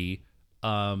ability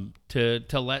to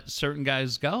let certain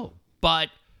guys go. But,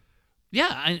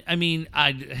 yeah, I mean,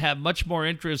 I'd have much more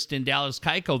interest in Dallas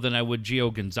Keuchel than I would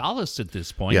Gio Gonzalez at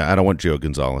this point. Yeah, I don't want Gio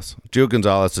Gonzalez. Gio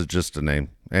Gonzalez is just a name.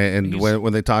 And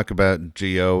when they talk about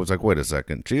Gio, it's like, wait a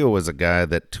second. Gio is a guy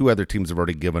that 2 other teams have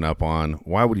already given up on.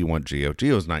 Why would you want Gio?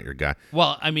 Gio's not your guy.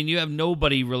 Well, I mean, you have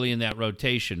nobody really in that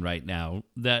rotation right now.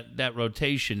 That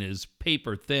rotation is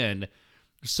paper thin.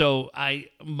 So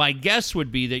my guess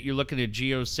would be that you're looking at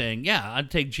Gio saying, yeah, I'd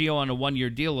take Gio on a 1-year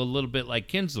deal a little bit like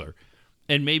Kinsler.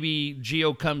 And maybe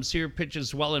Gio comes here,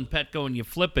 pitches well in Petco, and you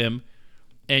flip him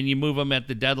and you move him at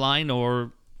the deadline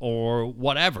or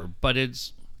whatever. But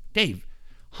it's Dave,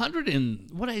 what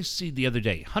did I see the other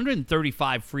day?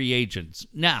 135 free agents.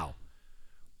 Now,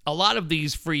 a lot of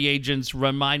these free agents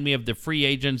remind me of the free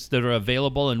agents that are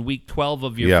available in week 12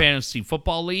 of your fantasy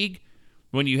football league.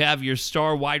 When you have your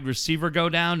star wide receiver go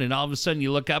down and all of a sudden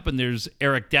you look up and there's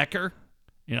Eric Decker.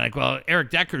 You're like, well, Eric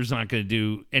Decker's not going to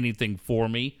do anything for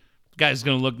me. The guy's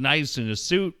going to look nice in a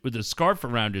suit with a scarf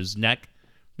around his neck,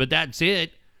 but that's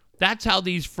it. That's how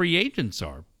these free agents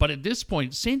are. But at this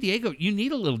point, San Diego, you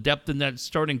need a little depth in that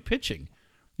starting pitching.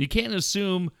 You can't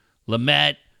assume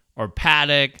Lamet or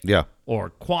Paddock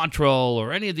or Quantrill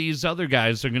or any of these other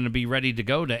guys are going to be ready to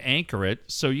go to anchor it.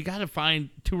 So you got to find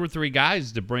 2 or 3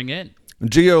 guys to bring in.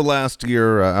 Gio last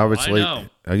year, obviously,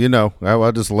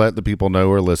 I'll just let the people know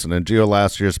who are listening. Gio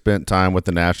last year spent time with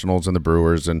the Nationals and the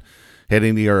Brewers and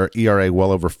hitting the ERA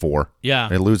well over 4. Yeah.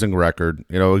 A losing record.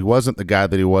 He wasn't the guy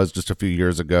that he was just a few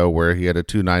years ago where he had a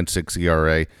 2.96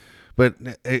 ERA. But,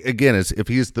 again, if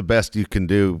he's the best you can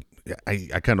do,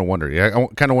 I kind of wonder. I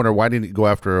kind of wonder why didn't you go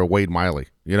after a Wade Miley?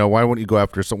 Why wouldn't you go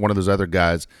after one of those other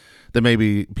guys that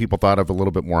maybe people thought of a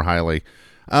little bit more highly?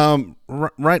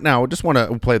 Right now, I just want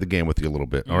to play the game with you a little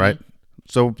bit, all right?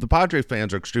 So the Padre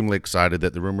fans are extremely excited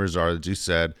that the rumors are, as you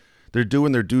said, they're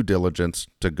doing their due diligence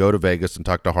to go to Vegas and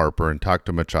talk to Harper and talk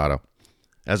to Machado.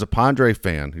 As a Padre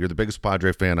fan, you're the biggest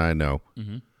Padre fan I know.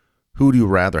 Who do you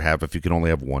rather have if you can only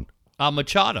have one?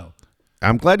 Machado.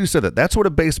 I'm glad you said that. That's what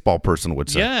a baseball person would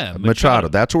say. Yeah, Machado.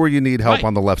 That's where you need help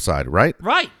on the left side, right?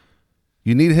 Right.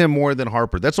 You need him more than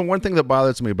Harper. That's the one thing that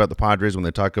bothers me about the Padres when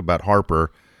they talk about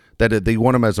Harper, that they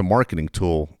want him as a marketing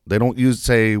tool. They don't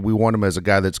say we want him as a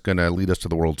guy that's going to lead us to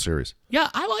the World Series. Yeah,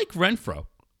 I like Renfroe.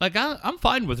 Like, I'm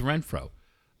fine with Renfroe.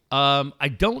 I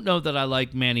don't know that I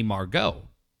like Manny Margot.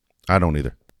 I don't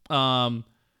either. And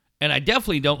I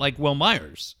definitely don't like Will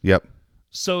Myers. Yep.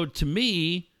 So to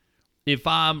me, if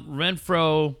I'm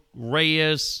Renfroe,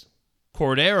 Reyes,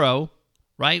 Cordero,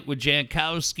 right, with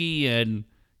Jankowski and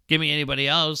give me anybody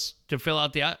else to fill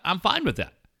out I'm fine with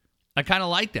that. I kind of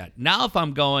like that. Now if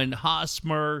I'm going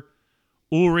Hosmer,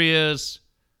 Urias,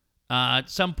 at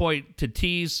some point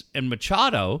Tatis and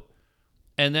Machado,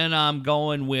 and then I'm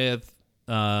going with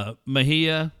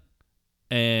Mejia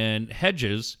and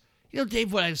Hedges.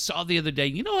 Dave, what I saw the other day,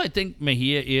 who I think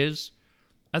Mejia is?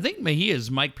 I think Mejia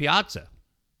is Mike Piazza.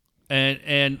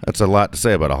 And that's a lot to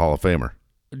say about a Hall of Famer.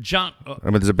 John.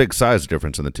 There's a big size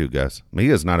difference in the two guys.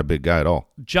 Mejia's not a big guy at all.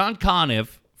 John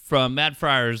Conniff from Matt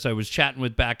Friars, I was chatting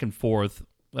with back and forth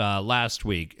last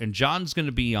week, and John's going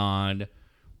to be on.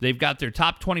 They've got their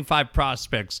top 25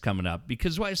 prospects coming up,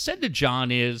 because what I said to John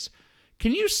is,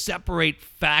 can you separate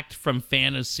fact from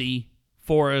fantasy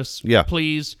for us,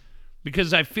 please?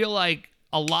 Because I feel like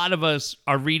a lot of us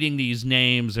are reading these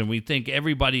names, and we think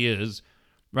everybody is,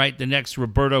 right, the next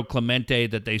Roberto Clemente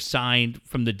that they signed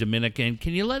from the Dominican.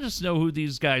 Can you let us know who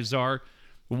these guys are?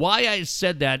 Why I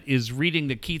said that is reading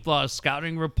the Keith Law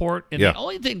scouting report. And the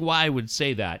only thing why I would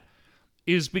say that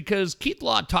is because Keith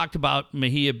Law talked about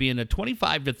Mejia being a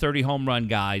 25 to 30 home run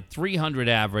guy, 300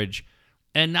 average,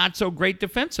 and not so great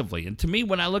defensively. And to me,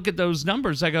 when I look at those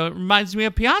numbers, I go, it reminds me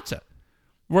of Piazza,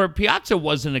 where Piazza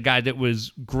wasn't a guy that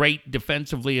was great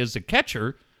defensively as a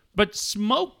catcher, but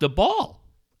smoked the ball.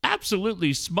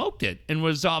 Absolutely smoked it and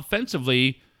was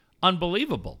offensively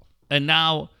unbelievable. And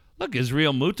now, look, is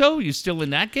Real Muto, you still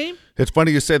in that game? It's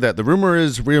funny you say that. The rumor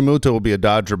is Real Muto will be a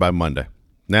Dodger by Monday.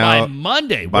 Now, by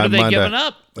Monday? What are they giving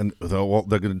up? And well,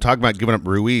 they're going to talk about giving up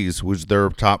Ruiz, who's their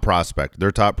top prospect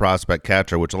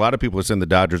catcher, which a lot of people are saying the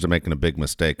Dodgers are making a big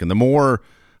mistake. And the more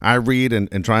I read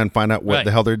and try and find out what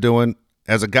the hell they're doing,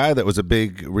 as a guy that was a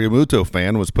big Real Muto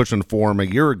fan, was pushing for him a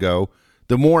year ago,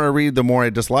 the more I read, the more I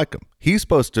dislike him. He's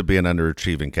supposed to be an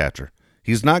underachieving catcher.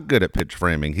 He's not good at pitch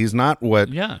framing. He's not what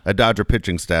a Dodger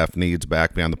pitching staff needs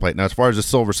back behind the plate. Now, as far as a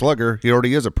Silver Slugger, he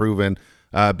already is a proven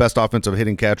best offensive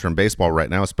hitting catcher in baseball right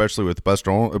now, especially with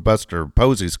Buster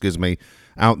Posey,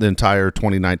 out the entire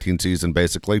 2019 season,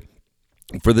 basically.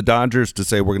 For the Dodgers to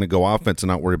say we're going to go offense and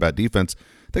not worry about defense,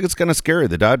 I think it's kind of scary.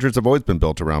 The Dodgers have always been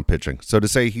built around pitching. So to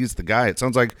say he's the guy, it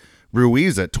sounds like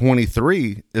Ruiz at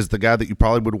 23 is the guy that you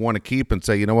probably would want to keep and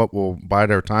say, you know what, we'll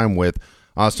bide our time with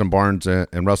Austin Barnes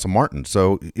and Russell Martin.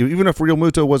 So even if Real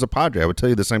Muto was a Padre, I would tell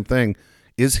you the same thing.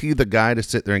 Is he the guy to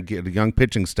sit there and get a young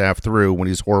pitching staff through when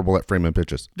he's horrible at framing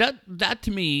pitches? That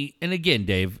to me, and again,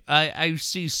 Dave, I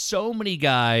see so many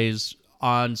guys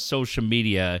on social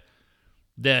media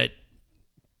that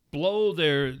blow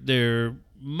their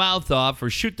mouth off or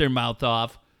shoot their mouth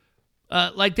off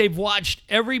like they've watched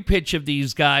every pitch of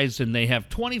these guys and they have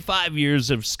 25 years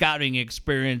of scouting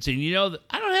experience. And,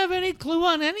 I don't have any clue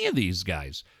on any of these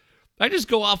guys. I just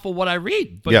go off of what I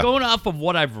read. But going off of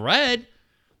what I've read,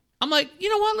 I'm like, you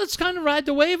know what? Let's kind of ride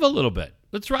the wave a little bit.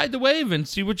 Let's ride the wave and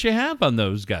see what you have on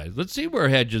those guys. Let's see where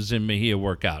Hedges and Mejia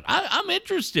work out. I'm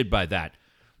interested by that.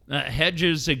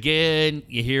 Hedges, again,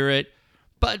 you hear it.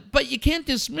 But you can't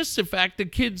dismiss the fact the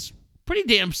kid's pretty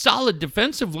damn solid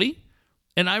defensively.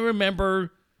 And I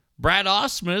remember Brad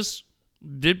Ausmus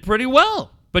did pretty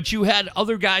well. But you had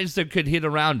other guys that could hit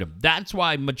around him. That's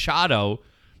why Machado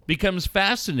becomes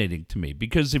fascinating to me.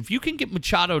 Because if you can get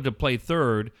Machado to play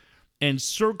third and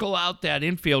circle out that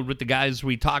infield with the guys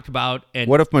we talked about. And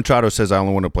what if Machado says, I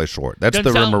only want to play short? That's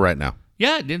the rumor right now.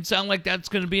 Yeah, it didn't sound like that's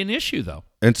going to be an issue, though.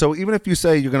 And so even if you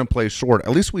say you're going to play short,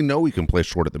 at least we know we can play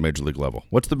short at the major league level.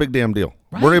 What's the big damn deal?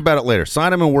 Right. Worry about it later.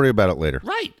 Sign him and worry about it later.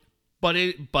 Right.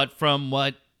 But from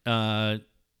what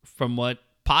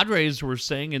Padres were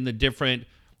saying in the different,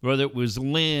 whether it was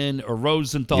Lynn or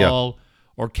Rosenthal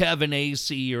or Kevin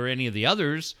Acee or any of the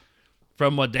others,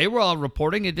 from what they were all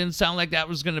reporting, it didn't sound like that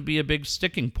was going to be a big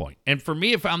sticking point. And for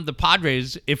me, if I'm the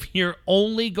Padres, if you're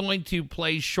only going to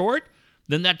play short,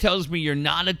 then that tells me you're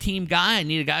not a team guy. I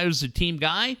need a guy who's a team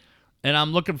guy, and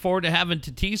I'm looking forward to having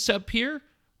Tatis up here.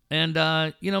 And,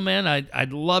 man,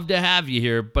 I'd love to have you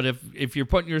here, but if you're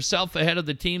putting yourself ahead of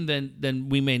the team, then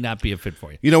we may not be a fit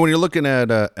for you. When you're looking at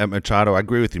Machado, I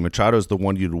agree with you. Machado's the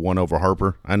one you'd want over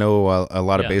Harper. I know a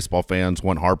lot of baseball fans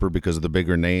want Harper because of the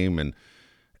bigger name and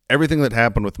everything that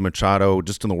happened with Machado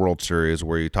just in the World Series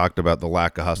where you talked about the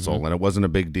lack of hustle and it wasn't a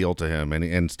big deal to him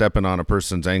and stepping on a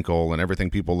person's ankle and everything,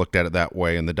 people looked at it that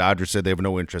way, and the Dodgers said they have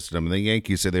no interest in him and the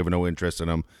Yankees said they have no interest in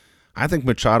him. I think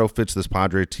Machado fits this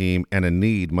Padre team and a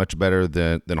need much better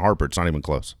than Harper. It's not even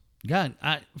close. God,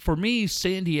 for me,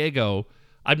 San Diego,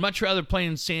 I'd much rather play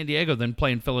in San Diego than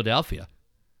play in Philadelphia.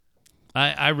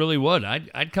 I really would.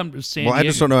 I'd come to San Diego. Well, I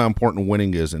just don't know how important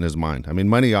winning is in his mind. I mean,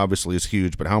 money obviously is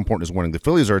huge, but how important is winning? The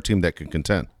Phillies are a team that can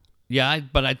contend. Yeah,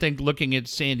 but I think looking at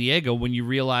San Diego, when you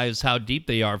realize how deep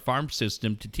they are, farm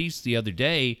system, Tatis the other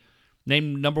day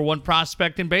named number one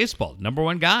prospect in baseball, number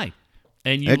one guy.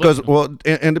 And you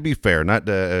and to be fair, not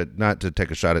to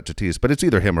take a shot at Tatis, but it's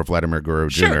either him or Vladimir Guerrero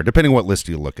Jr., depending what list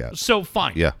you look at. So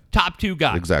fine. Yeah. Top two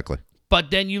guys. Exactly. But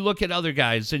then you look at other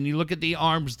guys and you look at the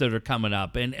arms that are coming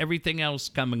up and everything else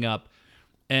coming up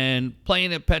and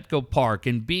playing at Petco Park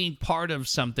and being part of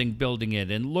something, building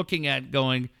it and looking at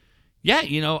going,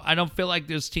 I don't feel like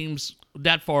this team's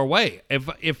that far away.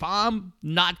 If I'm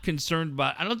not concerned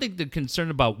about, I don't think the concern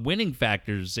about winning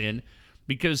factors in,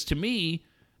 because to me,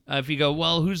 if you go,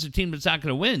 well, who's the team that's not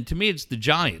going to win? To me, it's the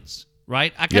Giants,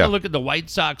 right? I kind of look at the White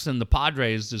Sox and the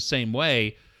Padres the same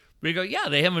way. We go,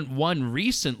 they haven't won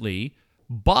recently,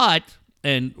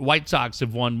 and White Sox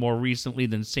have won more recently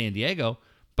than San Diego,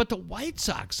 but the White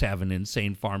Sox have an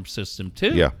insane farm system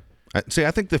too. Yeah. See,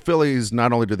 I think the Phillies,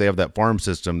 not only do they have that farm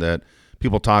system that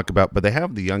people talk about, but they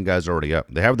have the young guys already up.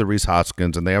 They have the Rhys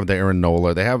Hoskins and they have the Aaron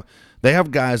Nola. They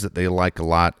have guys that they like a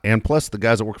lot, and plus the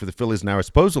guys that work for the Phillies now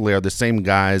supposedly are the same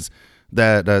guys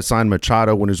that signed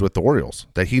Machado when he was with the Orioles,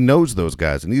 that he knows those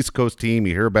guys. An East Coast team,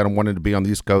 you hear about him wanting to be on the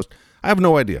East Coast. I have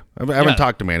no idea. I haven't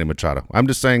talked to Manny Machado. I'm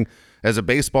just saying, as a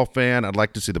baseball fan, I'd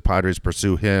like to see the Padres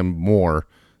pursue him more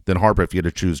than Harper if you had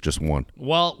to choose just one.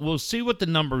 Well, we'll see what the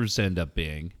numbers end up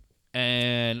being.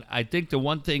 And I think the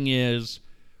one thing is,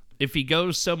 if he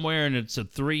goes somewhere and it's a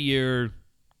 3-year,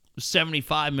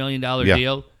 $75 million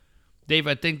deal, Dave,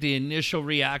 I think the initial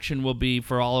reaction will be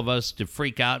for all of us to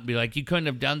freak out and be like, you couldn't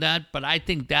have done that. But I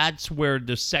think that's where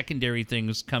the secondary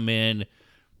things come in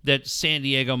that San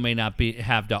Diego may not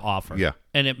have to offer. Yeah.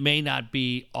 And it may not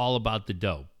be all about the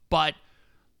dough. But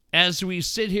as we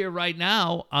sit here right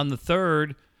now on the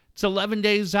 3rd, it's 11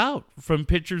 days out from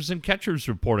pitchers and catchers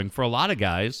reporting for a lot of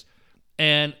guys.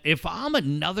 And if I'm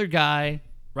another guy,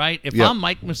 right, if I'm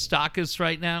Mike Moustakas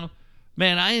right now,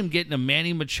 man, I am getting a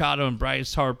Manny Machado and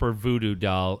Bryce Harper voodoo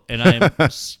doll, and I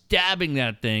am stabbing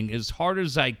that thing as hard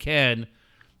as I can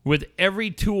with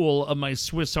every tool of my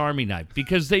Swiss Army knife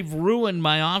because they've ruined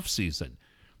my offseason.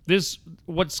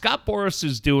 What Scott Boras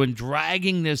is doing,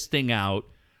 dragging this thing out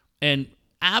and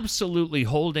absolutely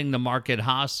holding the market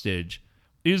hostage,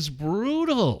 is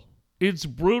brutal. It's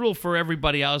brutal for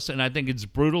everybody else, and I think it's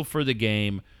brutal for the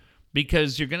game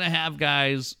because you're going to have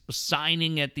guys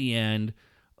signing at the end.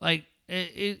 Like,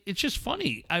 it's just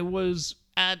funny. I was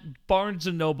at Barnes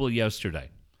 & Noble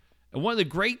yesterday, and one of the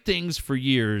great things for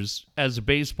years as a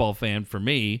baseball fan for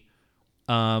me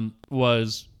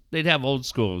was they'd have old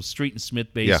school Street and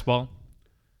Smith baseball,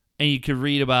 and you could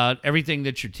read about everything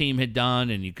that your team had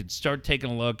done, and you could start taking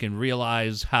a look and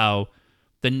realize how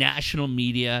the national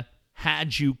media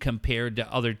had you compared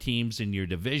to other teams in your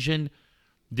division.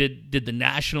 Did the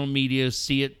national media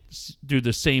see it through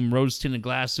the same rose-tinted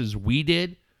glasses we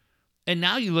did? And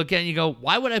now you look at it and you go,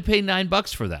 why would I pay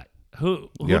 $9 for that? Who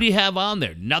Yeah. do you have on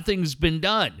there? Nothing's been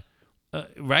done,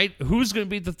 right? Who's going to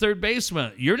be the third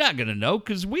baseman? You're not going to know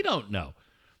because we don't know.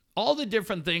 All the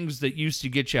different things that used to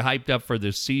get you hyped up for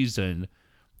this season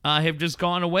have just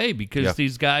gone away because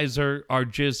these guys are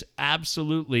just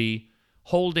absolutely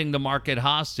holding the market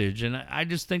hostage, and I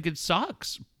just think it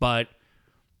sucks. But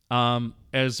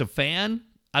as a fan,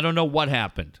 I don't know what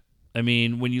happened. I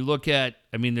mean, when you look at,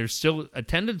 there's still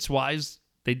attendance-wise,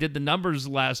 they did the numbers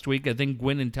last week. I think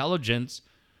Win Intelligence,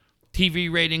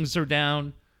 TV ratings are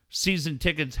down. Season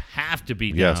tickets have to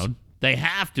be down. Yes. They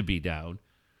have to be down.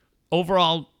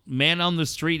 Overall, man on the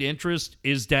street interest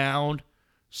is down.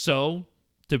 So,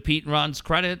 to Pete and Ron's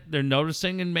credit, they're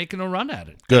noticing and making a run at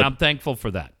it. Good. And I'm thankful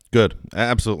for that. Good.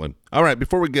 Absolutely. All right.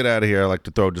 Before we get out of here, I'd like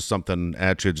to throw just something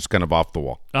at you, just kind of off the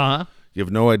wall. Uh-huh. You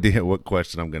have no idea what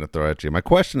question I'm going to throw at you. My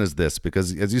question is this,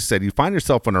 because as you said, you find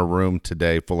yourself in a room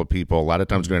today full of people. A lot of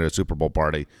times you're at a Super Bowl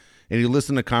party, and you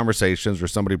listen to conversations where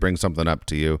somebody brings something up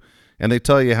to you, and they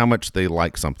tell you how much they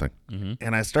like something.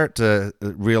 And I start to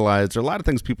realize there are a lot of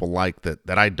things people like that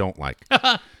I don't like.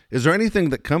 Is there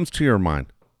anything that comes to your mind?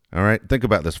 All right, think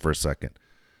about this for a second.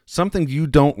 Something you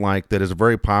don't like that is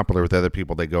very popular with other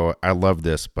people. They go, I love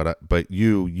this, but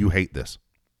you hate this.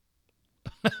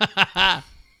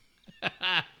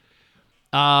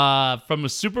 From a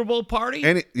Super Bowl party?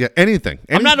 Anything.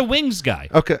 I'm not a wings guy.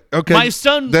 Okay. My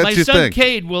son, That's your thing.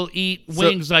 Cade will eat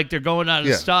wings like they're going out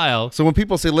of style. So when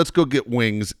people say, let's go get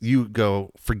wings, you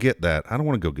go, forget that. I don't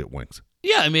want to go get wings.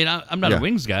 Yeah, I'm not a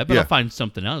wings guy, but Yeah. I'll find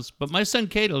something else. But my son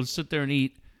Cade will sit there and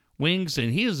eat wings,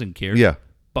 and he doesn't care. Yeah.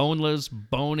 Boneless,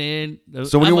 bone-in.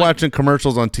 So when I'm you're like, watching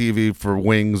commercials on TV for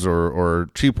wings or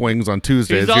cheap wings on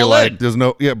Tuesdays, He's you're all like, in. there's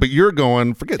no, but you're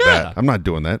going, forget Yeah. that. I'm not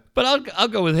doing that. But I'll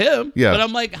go with him. Yeah. But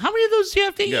I'm like, how many of those do you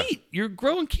have to Yeah. eat? You're a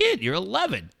grown kid. You're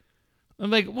 11.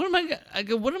 I'm like, what am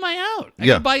I out? I Yeah.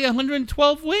 gotta buy you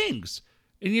 112 wings,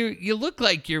 and you look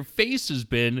like your face has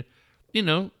been,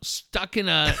 stuck in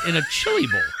a chili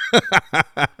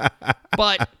bowl.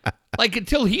 But like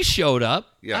until he showed up,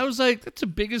 Yeah. I was like, that's the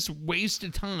biggest waste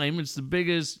of time. It's the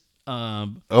biggest.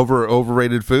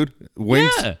 Overrated food?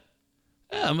 Wings? Yeah.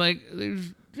 I'm like,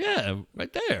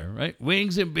 right there, right?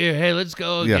 Wings and beer. Hey, let's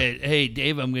go Yeah. hey,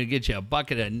 Dave, I'm going to get you a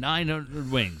bucket of 900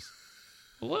 wings.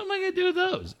 What am I going to do with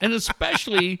those? And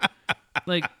especially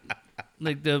like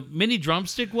the mini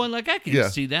drumstick one, like I can Yeah.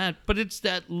 see that, but it's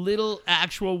that little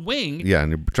actual wing. Yeah,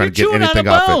 and you're trying You're to get chewing on anything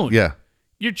a off bone. it. Yeah.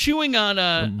 You're chewing on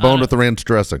a Bone with the ranch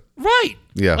dressing. right.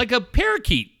 Yeah. Like a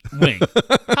parakeet wing.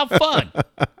 How fun.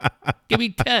 Give me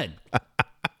 10.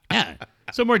 Yeah.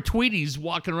 Some more Tweeties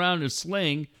walking around in a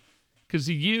sling because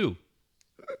of you.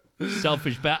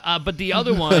 Selfish. But the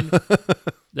other one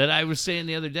that I was saying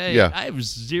the other day, Yeah. I have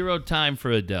zero time for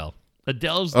Adele.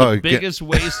 Adele's Oh, the biggest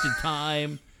waste of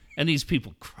time. And these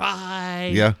people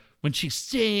cry. Yeah. When she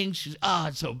sings, she's,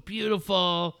 it's so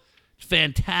beautiful. It's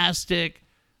fantastic.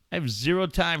 I have zero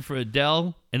time for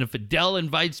Adele, and if Adele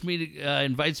invites me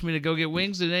to go get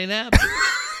wings, it ain't happening.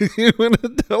 You and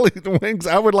Adele eating wings?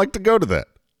 I would like to go to that.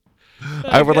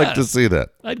 I would like to see that.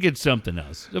 I'd get something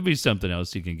else. There'll be something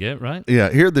else you can get, right? Yeah,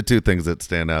 here are the two things that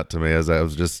stand out to me as I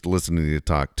was just listening to you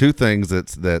talk. Two things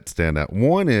that stand out.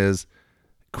 One is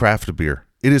craft beer.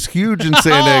 It is huge in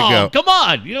San Diego. Oh, come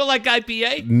on. You don't like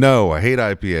IPA? No, I hate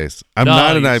IPAs. I'm No,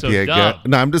 not an you're so IPA guy. dumb.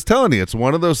 No, I'm just telling you, it's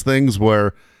one of those things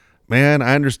where, man,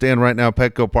 I understand right now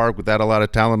Petco Park without a lot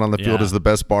of talent on the field Yeah. is the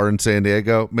best bar in San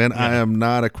Diego. Man, I am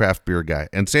not a craft beer guy.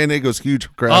 And San Diego's huge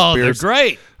for craft Oh, beers. they're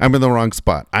great. I'm in the wrong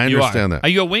spot. I You understand are. that. Are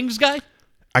you a wings guy?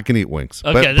 I can eat wings.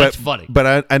 Okay, that's funny.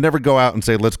 But I never go out and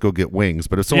say, let's go get wings.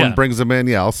 But if someone Yeah. brings them in,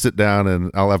 yeah, I'll sit down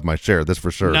and I'll have my share. That's for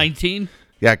sure. 19?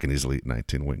 Yeah, I can easily eat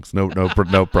 19 wings. No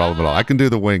problem at all. I can do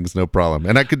the wings, no problem.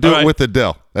 And I could do All it right. with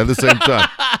Adele at the same time.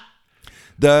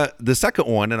 The second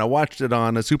one, and I watched it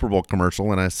on a Super Bowl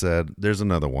commercial, and I said, there's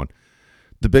another one.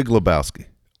 The Big Lebowski.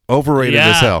 Overrated Yeah.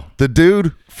 as hell. The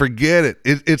dude, forget it.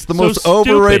 It's the So most stupid.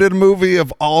 overrated movie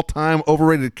of all time,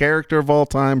 overrated character of all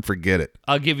time. Forget it.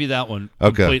 I'll give you that one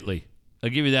Okay. completely. I'll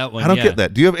give you that one. I don't yeah. get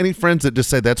that. Do you have any friends that just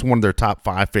say that's one of their top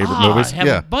 5 favorite movies? I have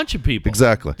Yeah, a bunch of people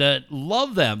exactly. that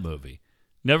love that movie.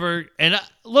 Never, and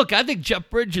look, I think Jeff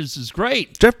Bridges is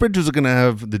great. Jeff Bridges is going to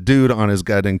have the dude on his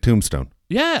goddamn tombstone.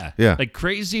 Yeah. Yeah. Like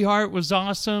Crazy Heart was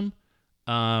awesome.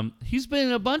 He's been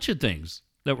in a bunch of things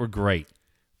that were great.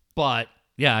 But,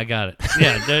 yeah, I got it.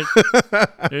 Yeah,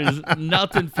 there's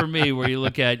nothing for me where you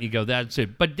look at it and you go, that's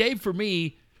it. But, Dave, for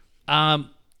me,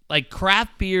 like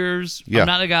craft beers, Yeah. I'm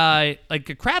not a guy. Like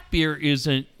a craft beer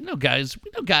isn't, we know guys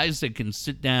that can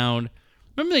sit down.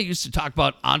 Remember they used to talk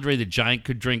about Andre the Giant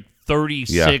could drink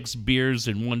 36 beers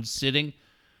in one sitting?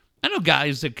 I know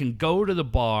guys that can go to the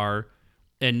bar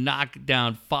and knock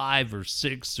down 5 or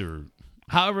 6 or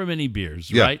however many beers,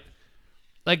 Yeah. right?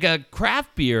 Like a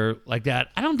craft beer like that,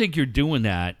 I don't think you're doing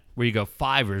that where you go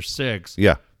 5 or 6.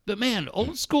 Yeah. But man,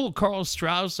 old school Carl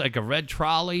Strauss, like a Red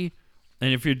Trolley,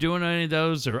 and if you're doing any of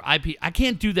those or IP, I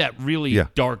can't do that really Yeah.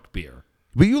 dark beer.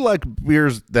 But you like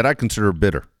beers that I consider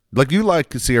bitter. Like you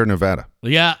like Sierra Nevada.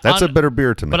 Yeah, That's a bitter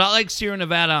beer to me. But I like Sierra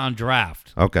Nevada on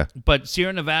draft. Okay. But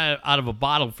Sierra Nevada out of a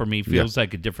bottle for me feels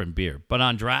like a different beer. But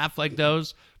on draft like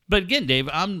those, but again, Dave,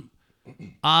 I'm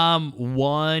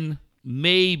 1,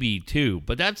 maybe 2,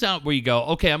 but that's not where you go.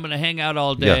 Okay, I'm going to hang out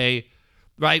all day,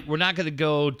 right? We're not going to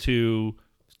go to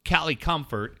Cali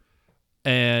Comfort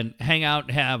and hang out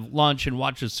and have lunch and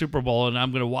watch the Super Bowl, and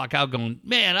I'm going to walk out going,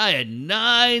 man, I had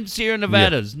 9 Sierra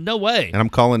Nevadas. No way. And I'm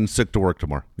calling sick to work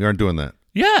tomorrow. You aren't doing that.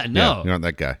 Yeah, no. Yeah, you aren't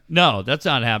that guy. No, that's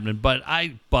not happening. But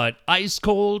ice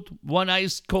cold, one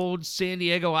ice cold San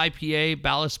Diego IPA,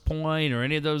 Ballast Point, or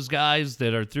any of those guys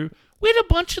that are through. We had a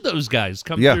bunch of those guys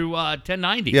come through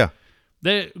 1090. Yeah.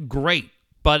 They're great,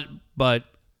 but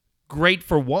great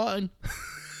for one.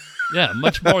 Yeah,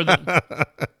 much more than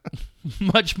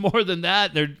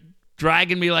that. They're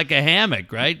dragging me like a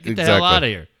hammock, right? Get the hell out of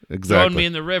here. Exactly. Throwing me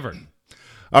in the river.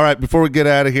 All right, before we get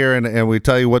out of here and we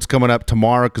tell you what's coming up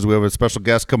tomorrow, because we have a special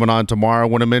guest coming on tomorrow, I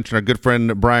want to mention our good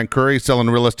friend Brian Curry, selling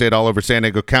real estate all over San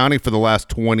Diego County for the last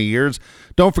 20 years.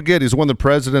 Don't forget, he's won the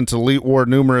President's Elite Award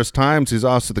numerous times. He's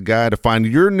also the guy to find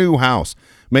your new house.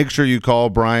 Make sure you call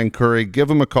Brian Curry. Give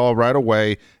him a call right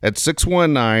away at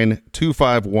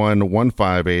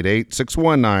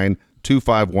 619-251-1588,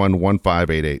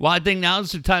 619-251-1588. Well, I think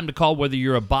now's the time to call whether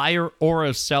you're a buyer or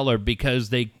a seller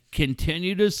because they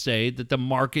continue to say that the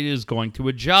market is going to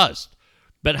adjust.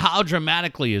 But how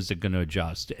dramatically is it going to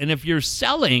adjust? And if you're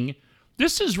selling,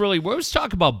 this is really, we always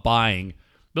talk about buying,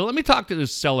 but let me talk to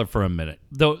this seller for a minute.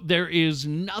 Though there is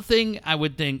nothing I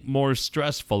would think more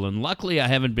stressful, and luckily I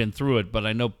haven't been through it, but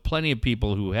I know plenty of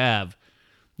people who have,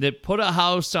 that put a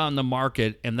house on the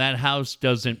market and that house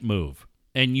doesn't move.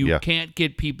 And you can't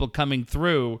get people coming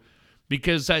through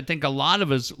because I think a lot of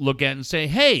us look at it and say,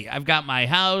 hey, I've got my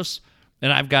house,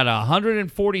 and I've got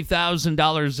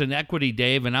 $140,000 in equity,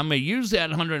 Dave, and I'm going to use that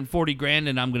 $140,000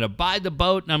 and I'm going to buy the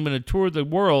boat and I'm going to tour the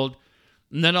world.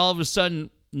 And then all of a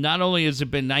sudden, not only has it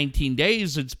been 19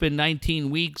 days, it's been 19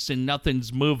 weeks and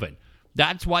nothing's moving.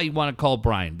 That's why you want to call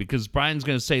Brian, because Brian's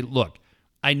going to say, look,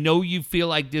 I know you feel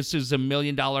like this is $1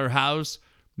 million house.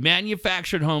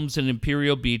 Manufactured homes in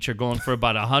Imperial Beach are going for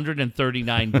about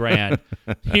 $139,000.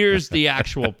 Here's the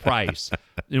actual price.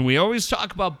 And we always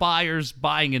talk about buyers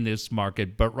buying in this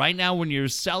market, but right now when you're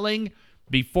selling,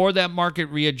 before that market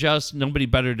readjusts, nobody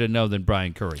better to know than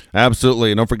Brian Curry.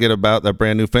 Absolutely. And don't forget about that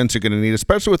brand new fence you're going to need,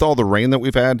 especially with all the rain that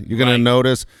we've had. You're going to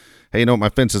notice, hey, you know, my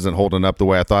fence isn't holding up the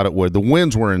way I thought it would. The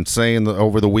winds were insane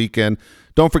over the weekend.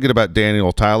 Don't forget about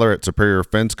Daniel Tyler at Superior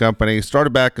Fence Company.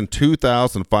 Started back in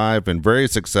 2005 and very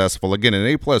successful. Again, an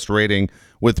A-plus rating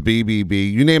with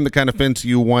BBB. You name the kind of fence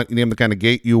you want. You name the kind of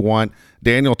gate you want.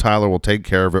 Daniel Tyler will take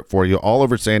care of it for you all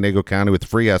over San Diego County with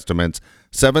free estimates.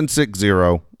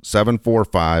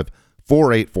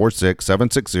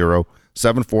 760-745-4846.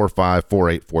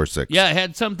 760-745-4846. Yeah, I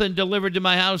had something delivered to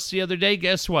my house the other day.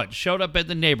 Guess what? Showed up at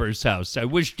the neighbor's house. I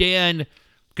wish Dan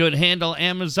could handle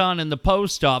Amazon and the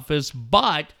post office,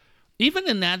 but even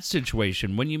in that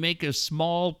situation, when you make a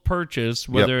small purchase,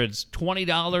 whether it's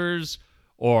 $20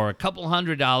 or a couple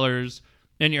 $100,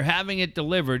 and you're having it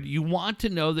delivered, you want to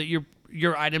know that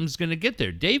your item's going to get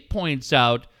there. Dave points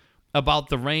out about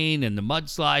the rain and the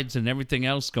mudslides and everything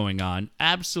else going on.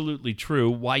 Absolutely true.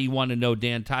 Why you want to know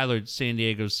Dan Tyler at San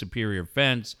Diego Superior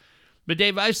Fence. But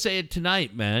Dave, I say it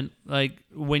tonight, man. Like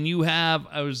when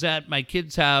I was at my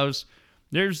kid's house,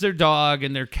 there's their dog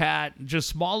and their cat. Just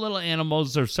small little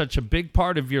animals are such a big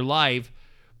part of your life.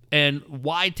 And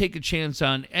why take a chance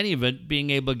on any of it being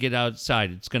able to get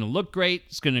outside? It's going to look great.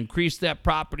 It's going to increase that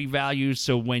property value.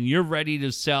 So when you're ready to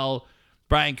sell,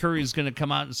 Brian Curry is going to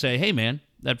come out and say, hey, man,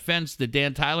 that fence that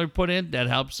Dan Tyler put in, that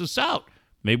helps us out.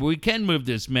 Maybe we can move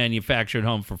this manufactured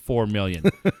home for $4 million.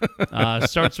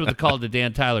 Starts with a call to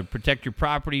Dan Tyler. Protect your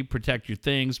property, protect your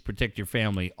things, protect your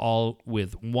family, all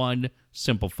with one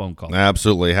simple phone call.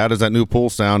 Absolutely. How does that new pool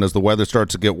sound as the weather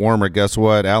starts to get warmer? Guess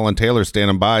what? Alan Taylor's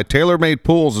standing by. TaylorMade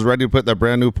Pools is ready to put that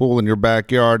brand new pool in your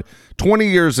backyard. 20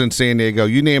 years in San Diego.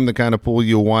 You name the kind of pool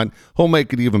you want. He'll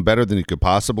make it even better than you could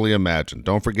possibly imagine.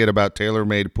 Don't forget about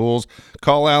TaylorMade Pools.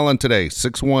 Call Alan today,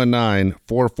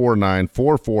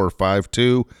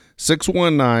 619-449-4452.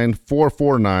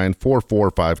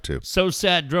 619-449-4452. So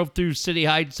sad. Drove through City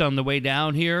Heights on the way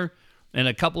down here. and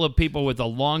a couple of people with a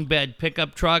long bed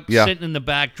pickup truck Yeah. sitting in the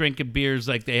back drinking beers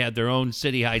like they had their own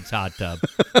City Heights hot tub.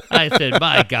 I said,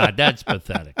 my God, that's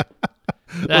pathetic.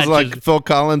 It was like Phil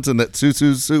Collins in that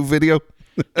Susu video.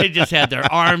 They just had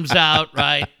their arms out,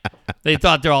 right? They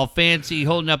thought they're all fancy,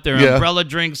 holding up their Yeah. umbrella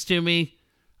drinks to me.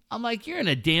 I'm like, you're in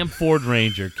a damn Ford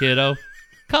Ranger, kiddo.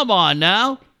 Come on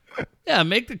now. Yeah,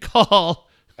 make the call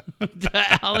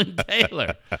to Alan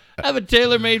Taylor. Have a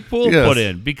tailor-made pool Yes. put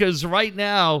in, because right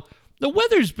now the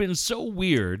weather's been so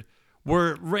weird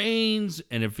where it rains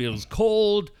and it feels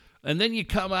cold, and then you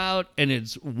come out and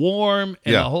it's warm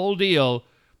and Yeah. the whole deal.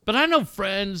 But I know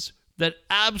friends that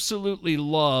absolutely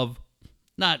love,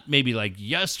 not maybe like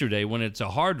yesterday when it's a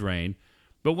hard rain,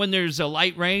 but when there's a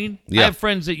light rain. Yeah. I have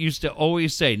friends that used to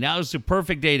always say, now is the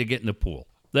perfect day to get in the pool.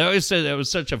 They always said that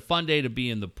was such a fun day to be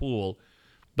in the pool.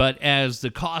 But as the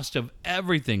cost of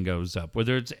everything goes up,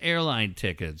 whether it's airline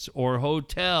tickets or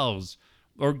hotels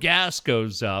or gas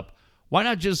goes up, why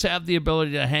not just have the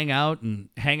ability to hang out in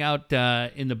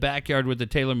the backyard with a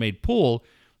tailor-made pool?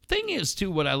 Thing is,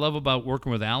 too, what I love about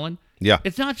working with Alan, Yeah.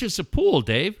 it's not just a pool,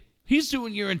 Dave. He's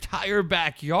doing your entire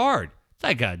backyard. It's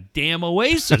like a damn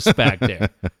oasis back there.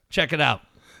 Check it out.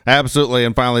 Absolutely.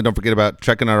 And finally, don't forget about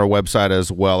checking out our website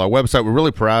as well. Our website we're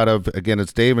really proud of. Again,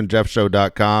 it's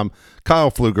daveandjeffshow.com.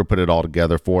 Kyle Pfluger put it all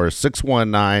together for us.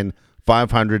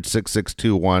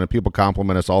 619-500-6621. And people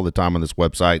compliment us all the time on this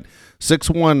website.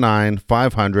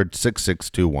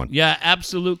 619-500-6621. Yeah,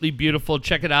 absolutely beautiful.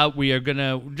 Check it out. We are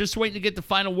just waiting to get the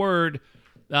final word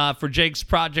for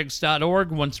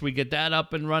jakesprojects.org. Once we get that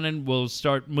up and running, we'll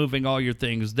start moving all your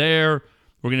things there.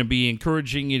 We're going to be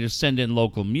encouraging you to send in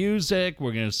local music.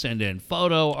 We're going to send in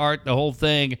photo, art, the whole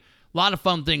thing. A lot of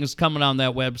fun things coming on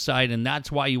that website, and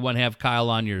that's why you want to have Kyle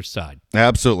on your side.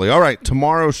 Absolutely. All right.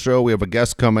 Tomorrow's show, we have a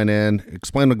guest coming in.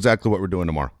 Explain exactly what we're doing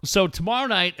tomorrow. So tomorrow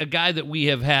night, a guy that we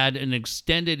have had an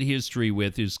extended history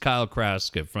with is Kyle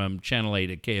Kraska from Channel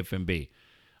 8 at KFMB.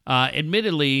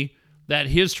 Admittedly, that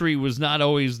history was not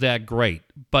always that great.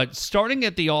 But starting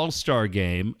at the All-Star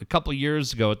game a couple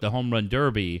years ago at the Home Run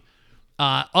Derby,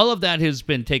 all of that has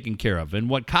been taken care of. And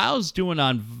what Kyle's doing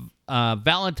on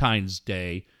Valentine's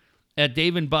Day at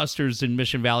Dave & Buster's in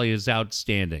Mission Valley is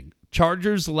outstanding.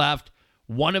 Chargers left.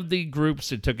 One of the groups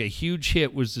that took a huge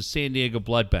hit was the San Diego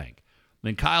Blood Bank.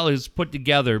 And Kyle has put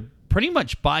together pretty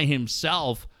much by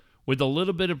himself, with a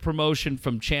little bit of promotion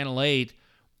from Channel 8,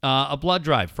 a blood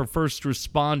drive for first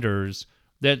responders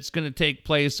that's going to take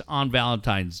place on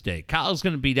Valentine's Day. Kyle's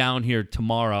going to be down here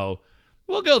tomorrow.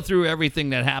 We'll go through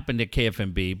everything that happened at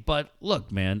KFMB. But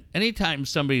look, man, anytime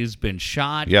somebody's been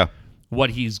shot, Yeah. what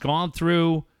he's gone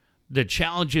through, the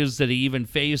challenges that he even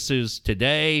faces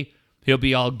today, he'll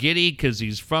be all giddy because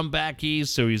he's from back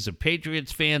east, so he's a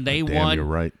Patriots fan. They Damn, won. you're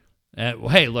right.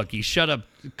 Hey, look, he shut up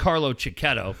Carlo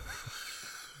Cicchetto.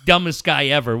 Dumbest guy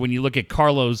ever. When you look at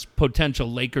Carlo's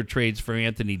potential Laker trades for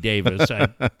Anthony Davis, I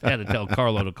had to tell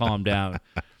Carlo to calm down.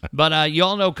 But you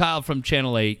all know Kyle from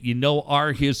Channel 8. You know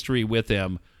our history with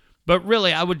him. But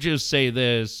really, I would just say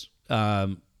this.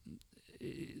 The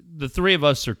three of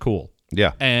us are cool.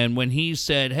 Yeah. And when he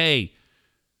said, hey,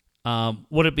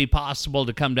 would it be possible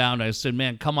to come down? I said,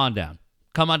 man, come on down.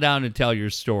 Come on down and tell your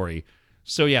story.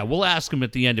 So, yeah, we'll ask him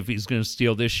at the end if he's going to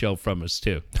steal this show from us,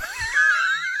 too.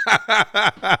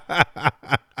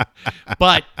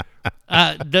 But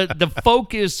the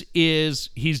focus is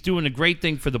he's doing a great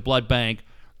thing for the blood bank,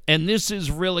 and this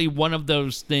is really one of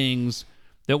those things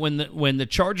that when the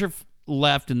Charger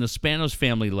left and the Spanos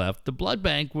family left, the blood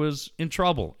bank was in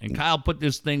trouble, and Kyle put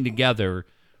this thing together,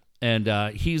 and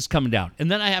he's coming down. And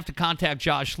then I have to contact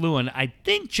Josh Lewin. I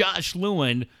think Josh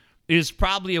Lewin is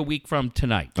probably a week from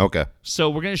tonight. Okay. So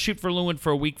we're going to shoot for Lewin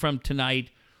for a week from tonight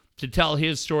to tell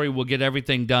his story. We'll get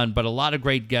everything done, but a lot of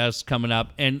great guests coming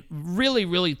up. And really,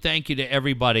 really thank you to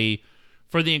everybody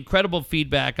for the incredible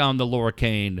feedback on the Laura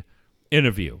Kane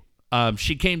interview.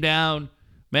 She came down,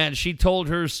 man, she told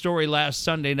her story last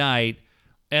Sunday night,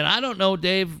 and I don't know,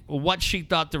 Dave, what she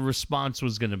thought the response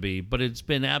was going to be, but it's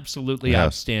been absolutely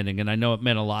outstanding, and I know it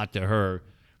meant a lot to her.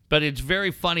 But it's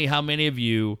very funny how many of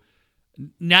you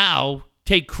now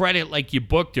take credit like you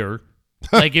booked her,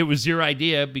 like it was your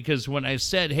idea, because when I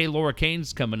said, hey, Laura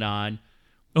Kane's coming on,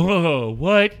 oh,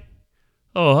 what?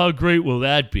 Oh, how great will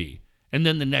that be? And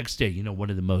then the next day, one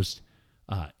of the most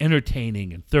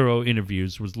entertaining and thorough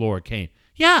interviews was Laura Kane.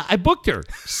 Yeah, I booked her,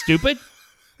 stupid.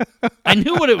 I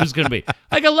knew what it was going to be.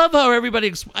 Like, I love how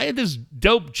everybody... I had this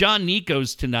dope John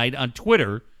Nikos tonight on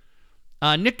Twitter.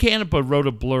 Nick Canepa wrote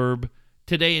a blurb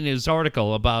today in his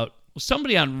article about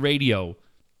somebody on radio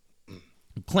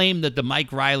claimed that the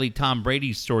Mike Riley, Tom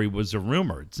Brady story was a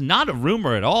rumor. It's not a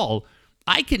rumor at all.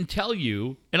 I can tell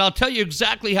you, and I'll tell you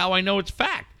exactly how I know it's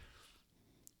fact.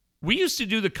 We used to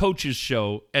do the coaches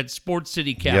show at Sports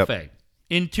City Cafe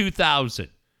in 2000.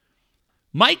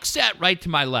 Mike sat right to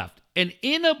my left. And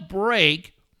in a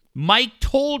break, Mike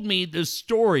told me the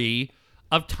story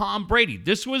of Tom Brady.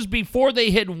 This was before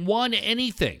they had won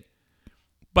anything.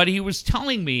 But he was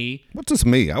telling me. What's this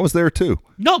me? I was there too.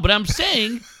 No, but I'm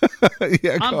saying,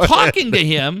 Yeah, I'm talking to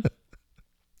him,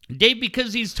 Dave,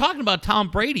 because he's talking about Tom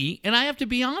Brady. And I have to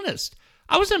be honest,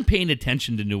 I wasn't paying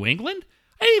attention to New England.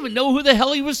 I didn't even know who the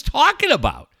hell he was talking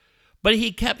about. But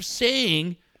he kept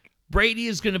saying Brady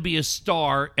is going to be a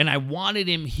star, and I wanted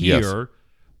him here. Yes.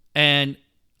 And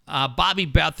Bobby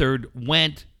Beathard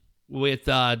went with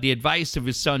the advice of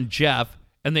his son Jeff,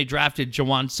 and they drafted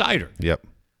Jawan Sider. Yep.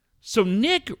 So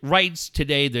Nick writes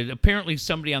today that apparently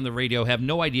somebody on the radio, have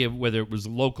no idea whether it was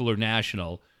local or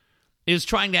national, is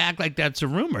trying to act like that's a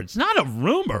rumor. It's not a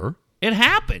rumor. It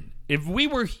happened. If we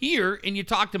were here and you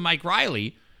talked to Mike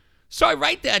Riley. So I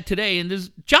write that today, and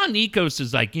John Nikos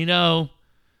is like, I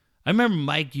remember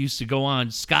Mike used to go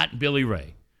on Scott and Billy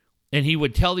Ray, and he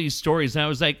would tell these stories, and I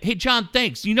was like, hey, John,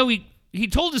 thanks. He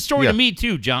told the story to me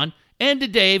too, John, and to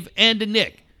Dave, and to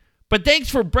Nick. But thanks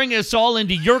for bringing us all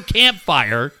into your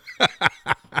campfire.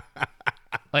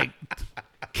 Like,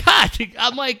 God,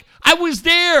 I'm like, I was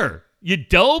there, you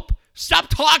dope. Stop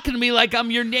talking to me like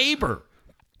I'm your neighbor.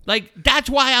 Like, that's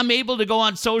why I'm able to go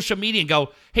on social media and go,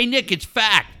 hey, Nick, it's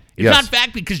fact. It's not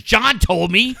fact because John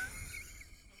told me.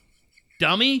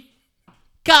 Dummy.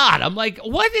 God, I'm like,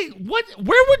 what?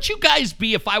 Where would you guys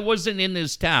be if I wasn't in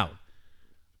this town?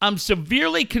 I'm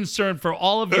severely concerned for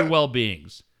all of your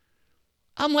well-beings.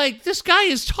 I'm like, this guy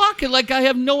is talking like I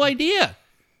have no idea.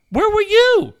 Where were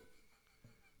you?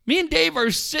 Me and Dave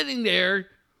are sitting there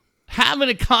having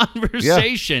a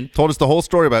conversation. Yeah. Told us the whole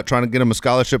story about trying to get him a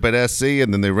scholarship at SC,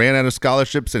 and then they ran out of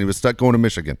scholarships, and he was stuck going to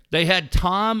Michigan. They had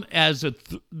Tom as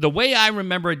the way I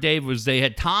remember it, Dave, was they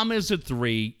had Tom as a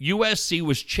 3. USC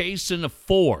was chasing a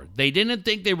 4. They didn't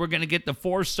think they were going to get the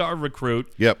 4-star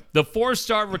recruit. Yep. The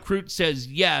 4-star recruit says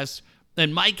yes,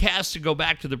 and Mike has to go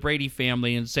back to the Brady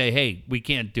family and say, hey, we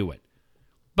can't do it.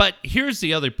 But here's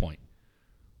the other point.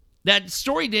 That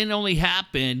story didn't only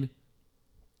happen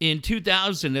in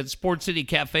 2000 at Sports City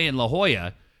Cafe in La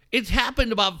Jolla. It's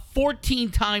happened about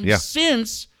 14 times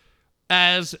since,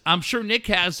 as I'm sure Nick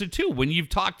has it too, when you've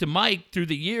talked to Mike through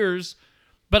the years.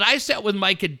 But I sat with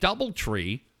Mike at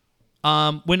Doubletree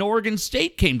when Oregon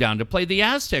State came down to play the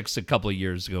Aztecs a couple of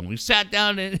years ago. We sat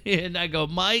down and I go,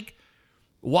 Mike,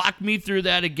 walk me through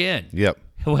that again. Yep.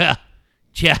 Well,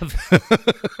 Jeff,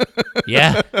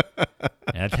 yeah,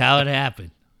 that's how it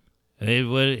happened. It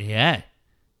was,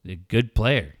 a good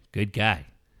player, good guy.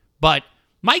 But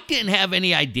Mike didn't have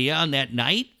any idea on that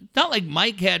night. It's not like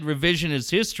Mike had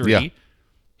revisionist history. Yeah.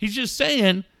 He's just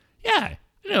saying,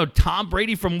 Tom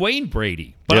Brady from Wayne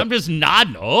Brady. But I'm just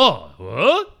nodding.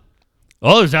 Oh,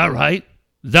 is that right?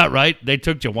 Is that right? They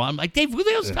took Jawan. I'm like, Dave, who the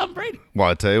hell's Tom Brady? Well,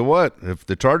 I tell you what, if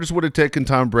the Chargers would have taken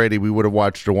Tom Brady, we would have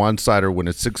watched Jawan Sider win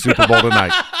his 6th Super Bowl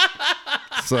tonight.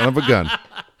 Son of a gun.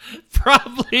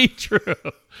 Probably true.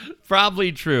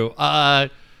 Probably true.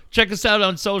 Check us out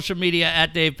on social media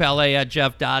at Dave Palais, at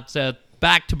Jeff Dotseth.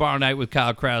 Back tomorrow night with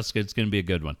Kyle Kraska. It's going to be a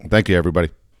good one. Thank you, everybody.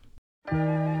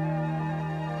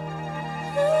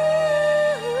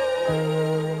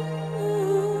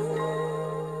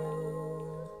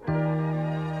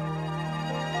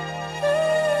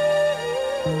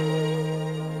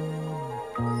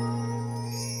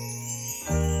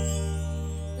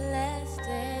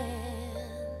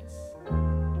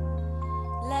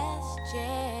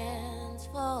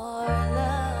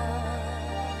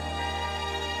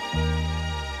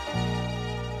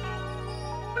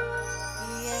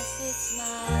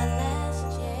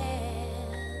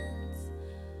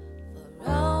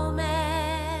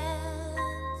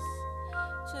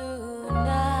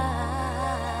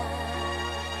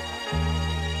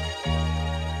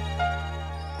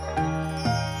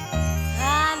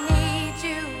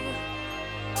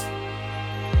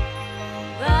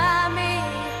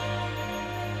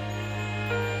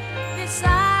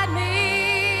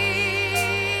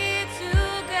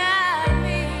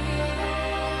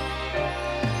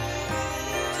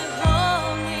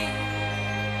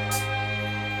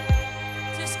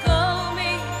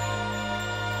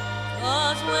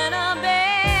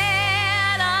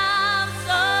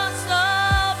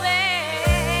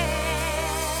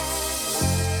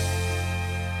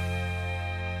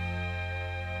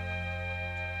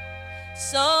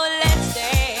 So